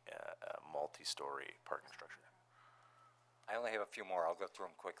be a multi-story parking structure. I only have a few more, I'll go through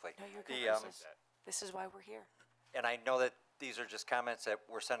them quickly. No, you're good. This is why we're here. And I know that these are just comments that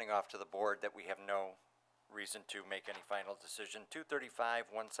we're sending off to the board that we have no reason to make any final decision. 235,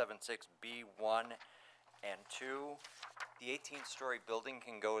 176B1 and 2. The 18-story building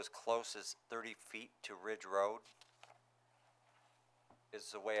can go as close as 30 feet to Ridge Road,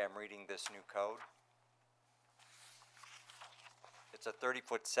 is the way I'm reading this new code. It's a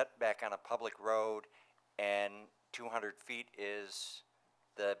 30-foot setback on a public road, and 200 feet is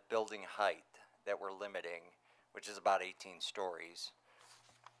the building height that we're limiting, which is about 18 stories.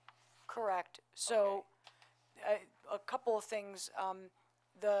 Correct. So, a couple of things.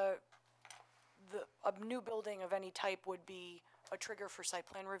 A new building of any type would be a trigger for site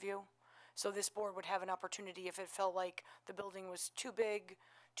plan review. So this board would have an opportunity if it felt like the building was too big,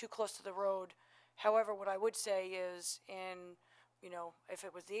 too close to the road. However, what I would say is if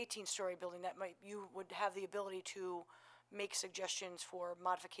it was the 18-story building, you would have the ability to make suggestions for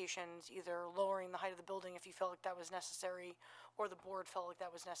modifications, either lowering the height of the building if you felt like that was necessary, or the board felt like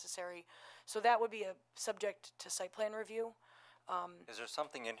that was necessary. So that would be a subject to site plan review. Is there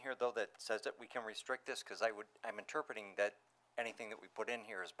something in here, though, that says that we can restrict this? Because I'm interpreting that anything that we put in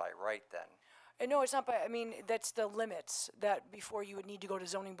here is by right then. No, it's not that's the limits that before you would need to go to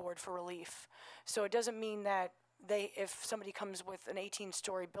zoning board for relief. So it doesn't mean that if somebody comes with an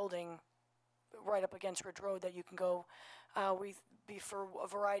 18-story building right up against Ridge Road, that you can go, for a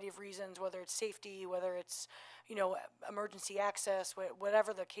variety of reasons, whether it's safety, whether it's, emergency access,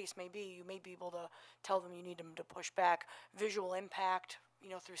 whatever the case may be, you may be able to tell them you need them to push back. Visual impact,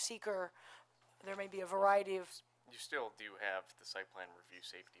 through seeker, there may be a variety of. You still do have the site plan review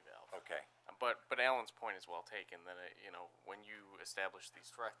safety valve. Okay. But Alan's point is well taken, that, when you establish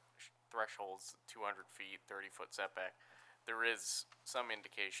these thresholds, 200 feet, 30-foot setback, there is some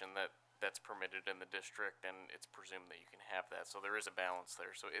indication that that's permitted in the district, and it's presumed that you can have that. So there is a balance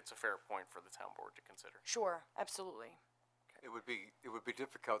there. So it's a fair point for the town board to consider. Sure, absolutely. It would be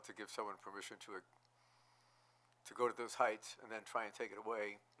difficult to give someone permission to go to those heights and then try and take it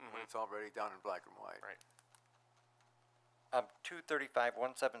away when it's already down in black and white. Right. 235,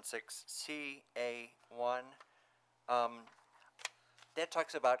 176CA1. That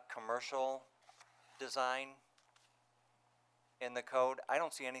talks about commercial design in the code. I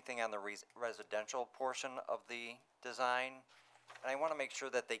don't see anything on the residential portion of the design, and I want to make sure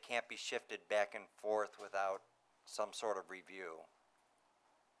that they can't be shifted back and forth without some sort of review.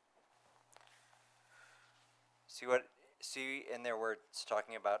 See in there where it's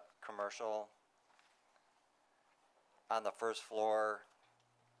talking about commercial on the first floor,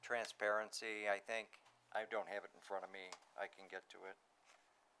 transparency, I think. I don't have it in front of me. I can get to it.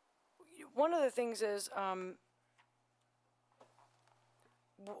 One of the things is,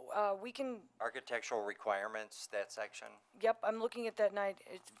 we can. Architectural requirements, that section. Yep, I'm looking at that night.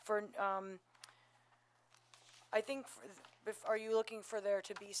 It's for, I think, are you looking for there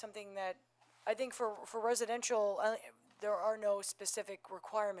to be something that I think for residential, there are no specific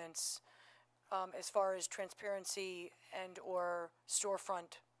requirements as far as transparency and/or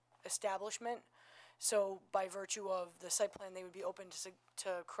storefront establishment. So by virtue of the site plan, they would be open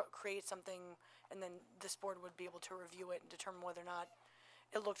to create something, and then this board would be able to review it and determine whether or not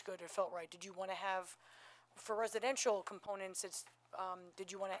it looked good or felt right. Did you want to have, for residential components,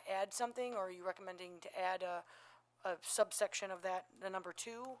 did you want to add something, or are you recommending to add a subsection of that, the number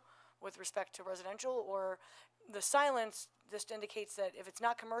 2, with respect to residential? Or the silence just indicates that if it's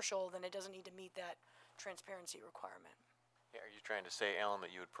not commercial, then it doesn't need to meet that transparency requirement. Yeah, are you trying to say, Alan,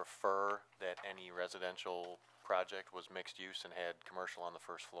 that you would prefer that any residential project was mixed use and had commercial on the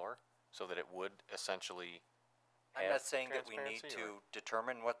first floor? So that it would essentially I'm have not saying that we need transparency, to or-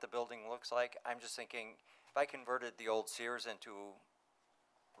 determine what the building looks like. I'm just thinking, if I converted the old Sears into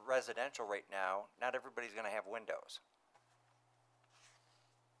residential right now, not everybody's gonna have windows.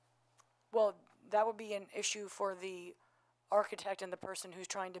 Well, that would be an issue for the architect and the person who's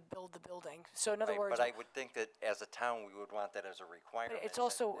trying to build the building. So in other Right, words, but I would think that as a town, we would want that as a requirement. it's that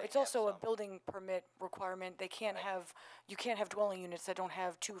also, they it's have also a some. building permit requirement. They can't have, you can't have dwelling units that don't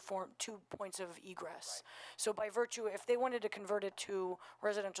have two points of egress. So by virtue, if they wanted to convert it to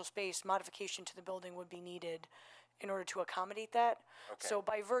residential space, modification to the building would be needed in order to accommodate that. Okay. So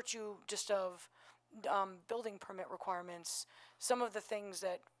by virtue just of, building permit requirements, some of the things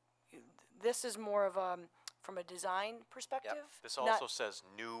that, this is more of from a design perspective. This not- also says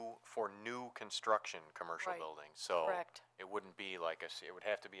for new construction commercial Right. buildings, so. Correct. It wouldn't be like it would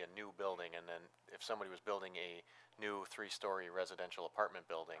have to be a new building, and then if somebody was building a new 3-story residential apartment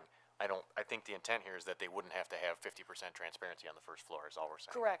building, I think the intent here is that they wouldn't have to have 50% transparency on the first floor, is all we're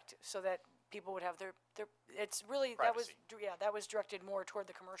saying. Correct, so that people would have their, it's really, that was directed more toward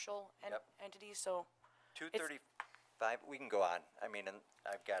the commercial Yep. entities, so. 235, we can go on, I mean, and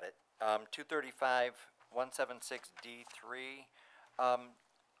I've got it. 235, 176D3,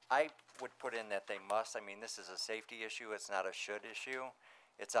 I would put in that they must, I mean, this is a safety issue, it's not a should issue.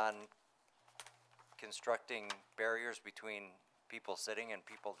 It's on constructing barriers between people sitting and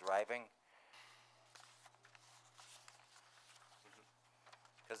people driving.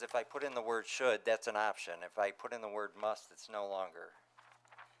 Because if I put in the word should, that's an option. If I put in the word must, it's no longer.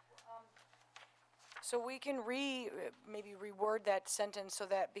 So we can maybe reword that sentence so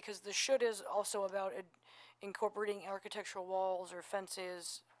that, because the should is also about incorporating architectural walls or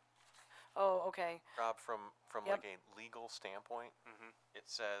fences. Oh, okay. Rob, from Yep. like a legal standpoint, it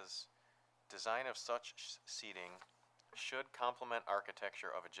says, design of such seating should complement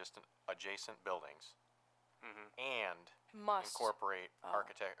architecture of adjacent buildings and Must. incorporate Oh.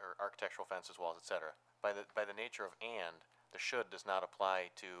 architectural fences, walls, etc. By the nature of and, the should does not apply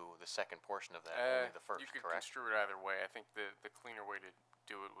to the second portion of that, only the first, You could correct? construe it either way. I think the cleaner way to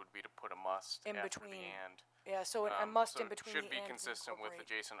do it would be to put a must In after between. the and. Yeah, so a must so in between should the be and to consistent with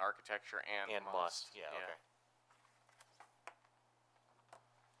incorporate. adjacent architecture and And must, yeah, okay.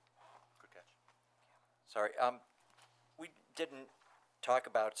 Good catch. Sorry, we didn't talk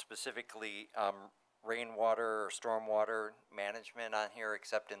about specifically, rainwater or stormwater management on here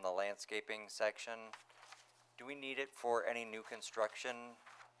except in the landscaping section. Do we need it for any new construction,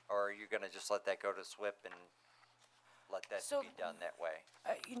 or are you gonna just let that go to SWIP and let that So- be done that way?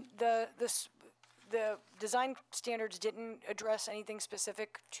 The design standards didn't address anything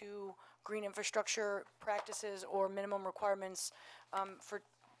specific to green infrastructure practices or minimum requirements, for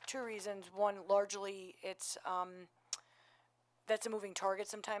 2 reasons. One, largely, it's, that's a moving target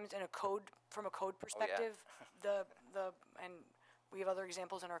sometimes in a code, from a code perspective. And we have other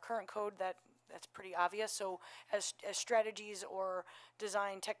examples in our current code that's pretty obvious. So as strategies or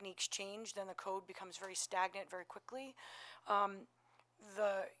design techniques change, then the code becomes very stagnant very quickly.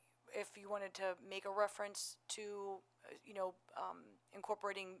 If you wanted to make a reference to,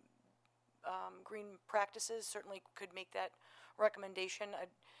 incorporating green practices, certainly could make that recommendation.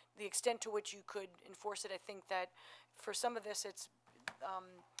 The extent to which you could enforce it, I think that for some of this, it's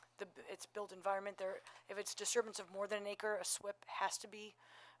it's built environment. If it's disturbance of more than an acre, a SWIP has to be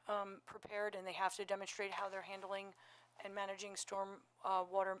prepared, and they have to demonstrate how they're handling and managing storm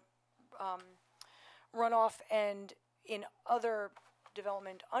water runoff. And in other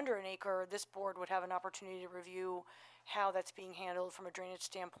development under an acre, this board would have an opportunity to review how that's being handled from a drainage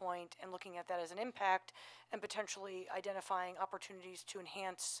standpoint and looking at that as an impact and potentially identifying opportunities to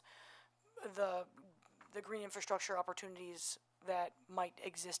enhance the green infrastructure opportunities that might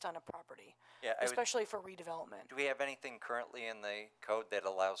exist on a property, Yeah, especially for redevelopment. Do we have anything currently in the code that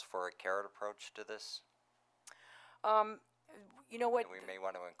allows for a carrot approach to this? You know what? that we may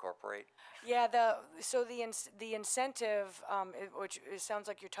want to incorporate? Yeah, the incentive, which it sounds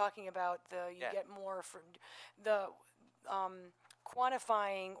like you're talking about, you Yeah. get more for the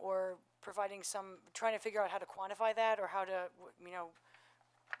quantifying or providing trying to figure out how to quantify that or how to,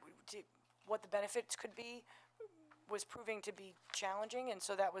 what the benefits could be was proving to be challenging, and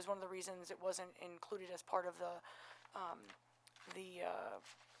so that was one of the reasons it wasn't included as part of the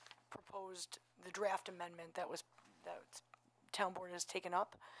draft amendment that town board has taken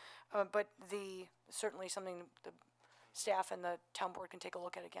up. But certainly something the staff and the town board can take a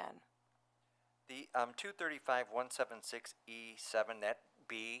look at again. The 235-176E7, that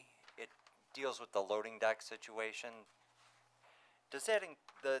B, it deals with the loading dock situation. Does that,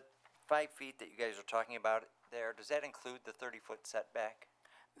 the 5 feet that you guys are talking about there, does that include the 30-foot setback?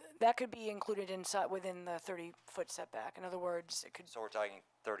 That could be included within the 30-foot setback. In other words, it could. So we're talking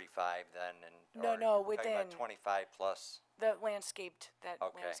 35 then, and No, or no, talking within about 25 plus. the landscaped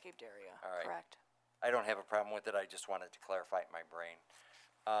Okay. landscaped area. All right. Correct. I don't have a problem with it. I just wanted to clarify it in my brain.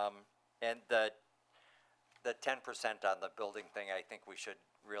 And the 10% on the building thing, I think we should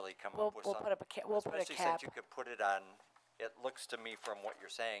really come up with We'll some. put up we'll put a Especially cap. since you could put it on, it looks to me from what you're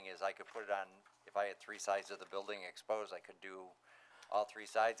saying is I could put it on, if I had 3 sides of the building exposed, I could do all 3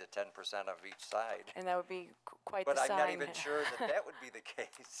 sides at 10% of each side. And that would be quite But the I'm sign. not even sure that would be the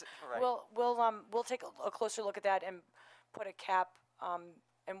case, right? We'll take a closer look at that and put a cap,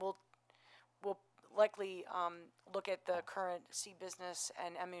 and we'll likely look at the current C business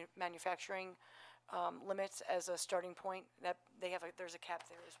and manufacturing limits as a starting point. That there's a cap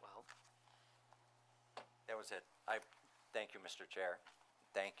there as well. That was it. Thank you, Mr. Chair.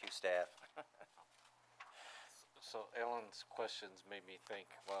 Thank you, staff. So Alan's questions made me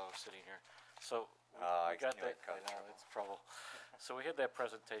think while I was sitting here. So I we got knew that, I'd cause I know, it's trouble. So we had that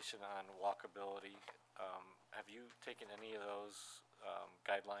presentation on walkability. Have you taken any of those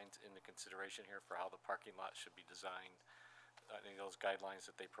guidelines into consideration here for how the parking lot should be designed? Any of those guidelines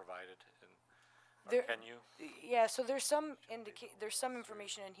that they provided, and or can you? Yeah, so there's some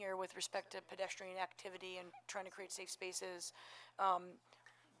information in here with respect to pedestrian activity and trying to create safe spaces,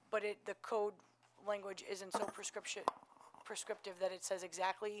 but the code language isn't so prescriptive that it says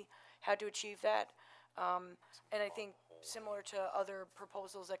exactly how to achieve that. And I think similar to other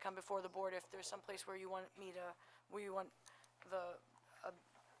proposals that come before the board, if there's some place where you want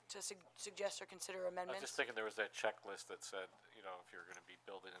to suggest or consider I amendments. was just thinking there was that checklist that said, if you're gonna be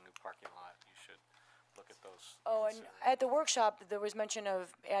building a new parking lot, you should look at those. Oh, and at the workshop, there was mention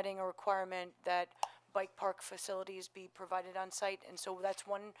of adding a requirement that bike park facilities be provided on site, and so that's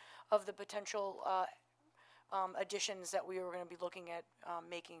one of the potential additions that we were gonna be looking at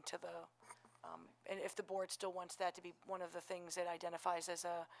making to the, and if the board still wants that to be one of the things it identifies as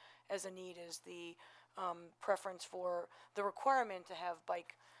a need, is the preference for the requirement to have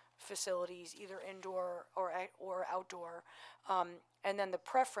bike facilities, either indoor or outdoor, and then the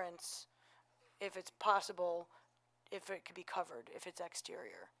preference, if it's possible, if it could be covered, if it's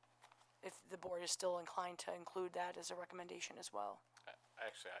exterior. If the board is still inclined to include that as a recommendation as well.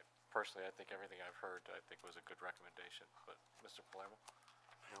 Actually, personally, I think everything I've heard, I think was a good recommendation, but Mr. Palermo?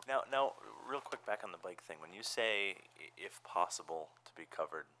 Now, real quick back on the bike thing. When you say if possible to be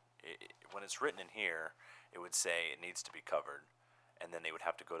covered, when it's written in here, it would say it needs to be covered, and then they would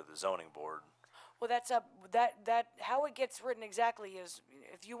have to go to the zoning board. Well, that's how it gets written exactly is,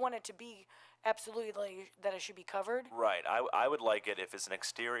 if you want it to be absolutely that it should be covered. Right. I would like it if it's an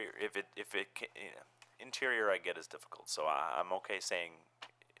exterior. If it interior, I get is difficult, so I'm okay saying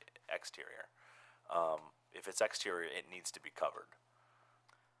exterior. If it's exterior, it needs to be covered.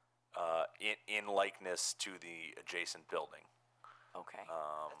 In likeness to the adjacent building. Okay.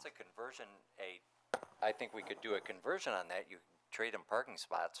 That's a conversion, I think we could do a conversion on that. You trade in parking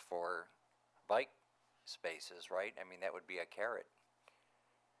spots for bike spaces, right? I mean, that would be a carrot.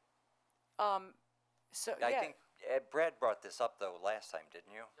 So I think Brad brought this up though last time,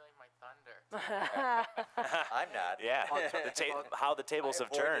 didn't you? Stealing my thunder. I'm not. Yeah. How the tables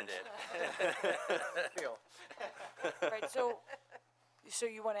have turned. Right. So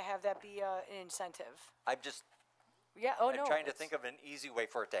you want to have that be an incentive? I'm just. Yeah. Oh I'm no. trying to think of an easy way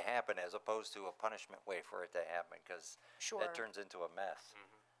for it to happen as opposed to a punishment way for it to happen, because that turns into a mess.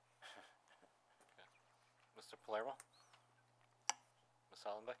 Mr. Palermo? Ms.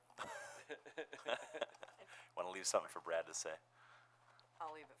 Hollenbeck? Want to leave something for Brad to say?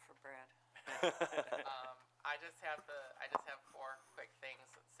 I'll leave it for Brad. I just have 4 quick things,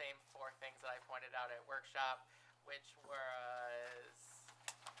 same 4 things that I pointed out at workshop, which was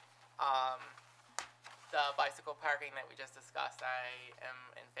the bicycle parking that we just discussed. I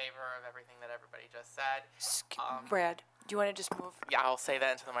am in favor of everything that everybody just said. Brad, Do you want to just move? Yeah, I'll say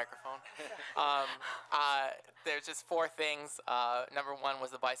that into the microphone. There's just four things. Number one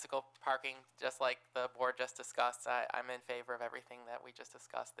was the bicycle parking, just like the board just discussed. I'm in favor of everything that we just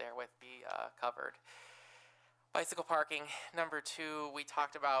discussed there with be covered. Bicycle parking. Number two, we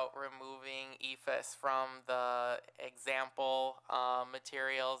talked about removing EFS from the example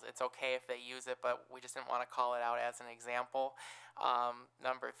materials. It's okay if they use it, but we just didn't want to call it out as an example.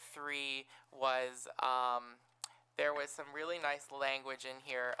 Number three was there was some really nice language in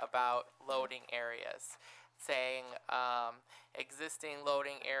here about loading areas, saying existing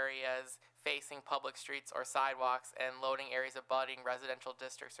loading areas facing public streets or sidewalks and loading areas abutting residential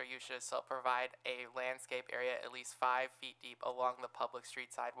districts or uses shall provide a landscape area at least 5 feet deep along the public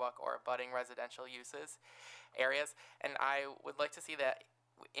street, sidewalk, or abutting residential areas. And I would like to see that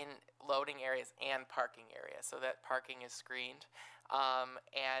in loading areas and parking areas, so that parking is screened.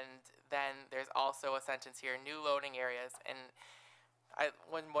 And then there's also a sentence here, new loading areas, and I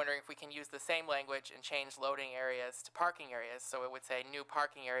was wondering if we can use the same language and change loading areas to parking areas. So it would say new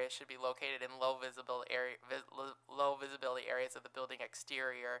parking areas should be located in low visibility areas of the building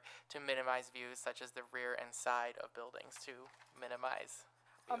exterior to minimize views such as the rear and side of buildings to minimize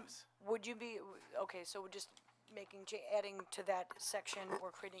views. Would you be, okay, so we're just adding to that section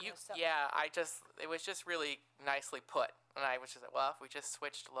or creating a separate? Yeah, it was just really nicely put. And I was just like, well, if we just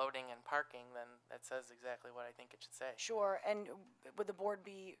switched loading and parking, then that says exactly what I think it should say. Sure, and would the board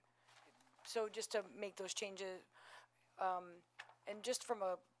be, so just to make those changes, and just from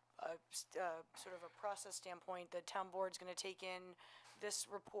a sort of a process standpoint, the town board's gonna take in this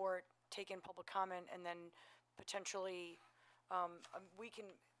report, take in public comment, and then potentially, we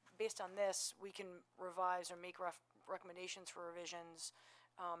can, based on this, we can revise or make recommendations for revisions,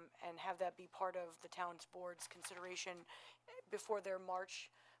 and have that be part of the town's board's consideration before their March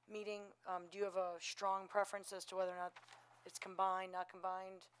meeting. Do you have a strong preference as to whether or not it's combined, not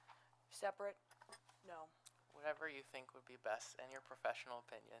combined, separate? No. Whatever you think would be best in your professional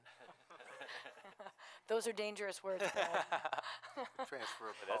opinion. Those are dangerous words, Brad. Transfer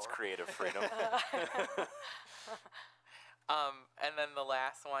of That's power. creative freedom. And then the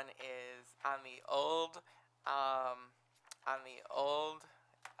last one is on the old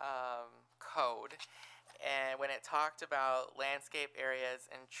code, and when it talked about landscape areas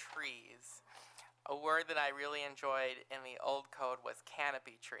and trees, a word that I really enjoyed in the old code was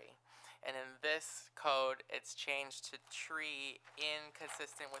canopy tree. And in this code, it's changed to tree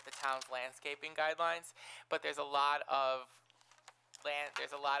inconsistent with the town's landscaping guidelines, but there's a lot of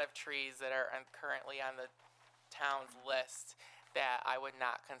trees that are currently on the town's list that I would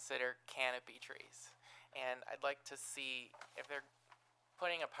not consider canopy trees. And I'd like to see, if they're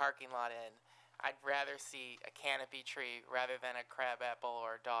putting a parking lot in, I'd rather see a canopy tree rather than a crabapple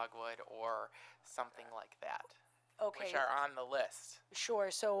or dogwood or something like that. Okay. Which are on the list. Sure,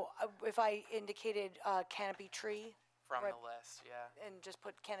 so if I indicated canopy tree. From right, the list, yeah. And just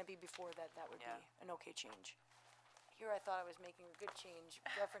put canopy before that, that would Yeah. be an okay change. Here I thought I was making a good change,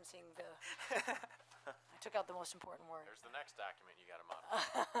 referencing the, I took out the most important word. There's the next document you gotta modify.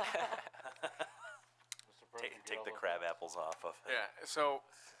 Take the crab apples off of it. Yeah, so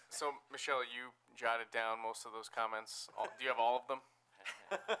Michelle, you jotted down most of those comments. Do you have all of them?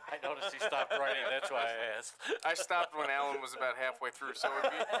 I noticed he stopped writing, that's why I asked. I stopped when Alan was about halfway through, so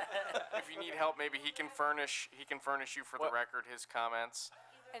if you need help, maybe he can furnish you for the record his comments.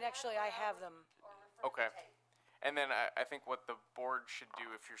 And actually, I have them. Okay. And then I think what the board should do,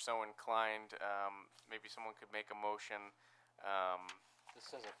 if you're so inclined, maybe someone could make a motion. This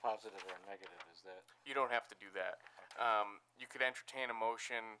says a positive or a negative, is that? You don't have to do that. You could entertain a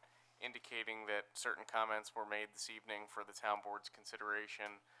motion indicating that certain comments were made this evening for the town board's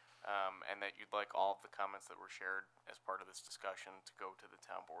consideration, and that you'd like all of the comments that were shared as part of this discussion to go to the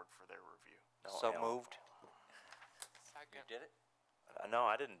town board for their review. So moved. Second. You did it? No,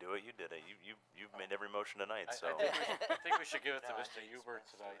 I didn't do it. You did it. You've made every motion tonight. So I think we should give it to No, I Mr. think it's Hubert worth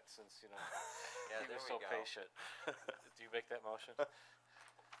tonight, since, you know, Yeah, he there was we so go. patient. Do you make that motion?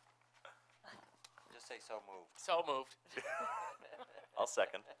 Just say so moved. So moved. I'll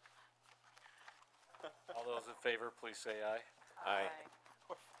second. All those in favor, please say aye. Aye.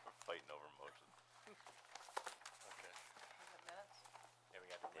 We're fighting over motion. Okay. Yeah, we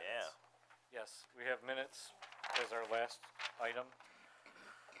got the Yeah. minutes. Yes, we have minutes as our last item.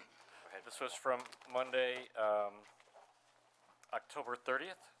 This was from Monday, October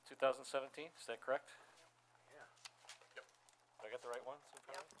 30th, 2017, is that correct? Yeah. Did I get the right ones in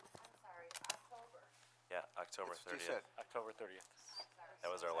front of me? Yeah, October That's what you 30th. said. October 30th, That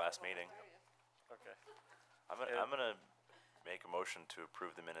was our last meeting. okay. I'm gonna make a motion to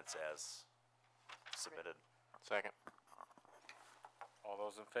approve the minutes as submitted. Second.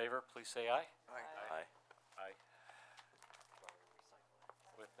 those in favor, please say aye. Aye. Aye.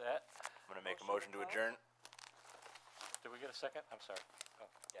 With that, I'm gonna make a motion to adjourn. did we get a second? I'm sorry.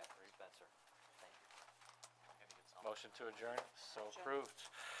 Oh, Yeah, Spencer. Thank you. motion to adjourn, so approved.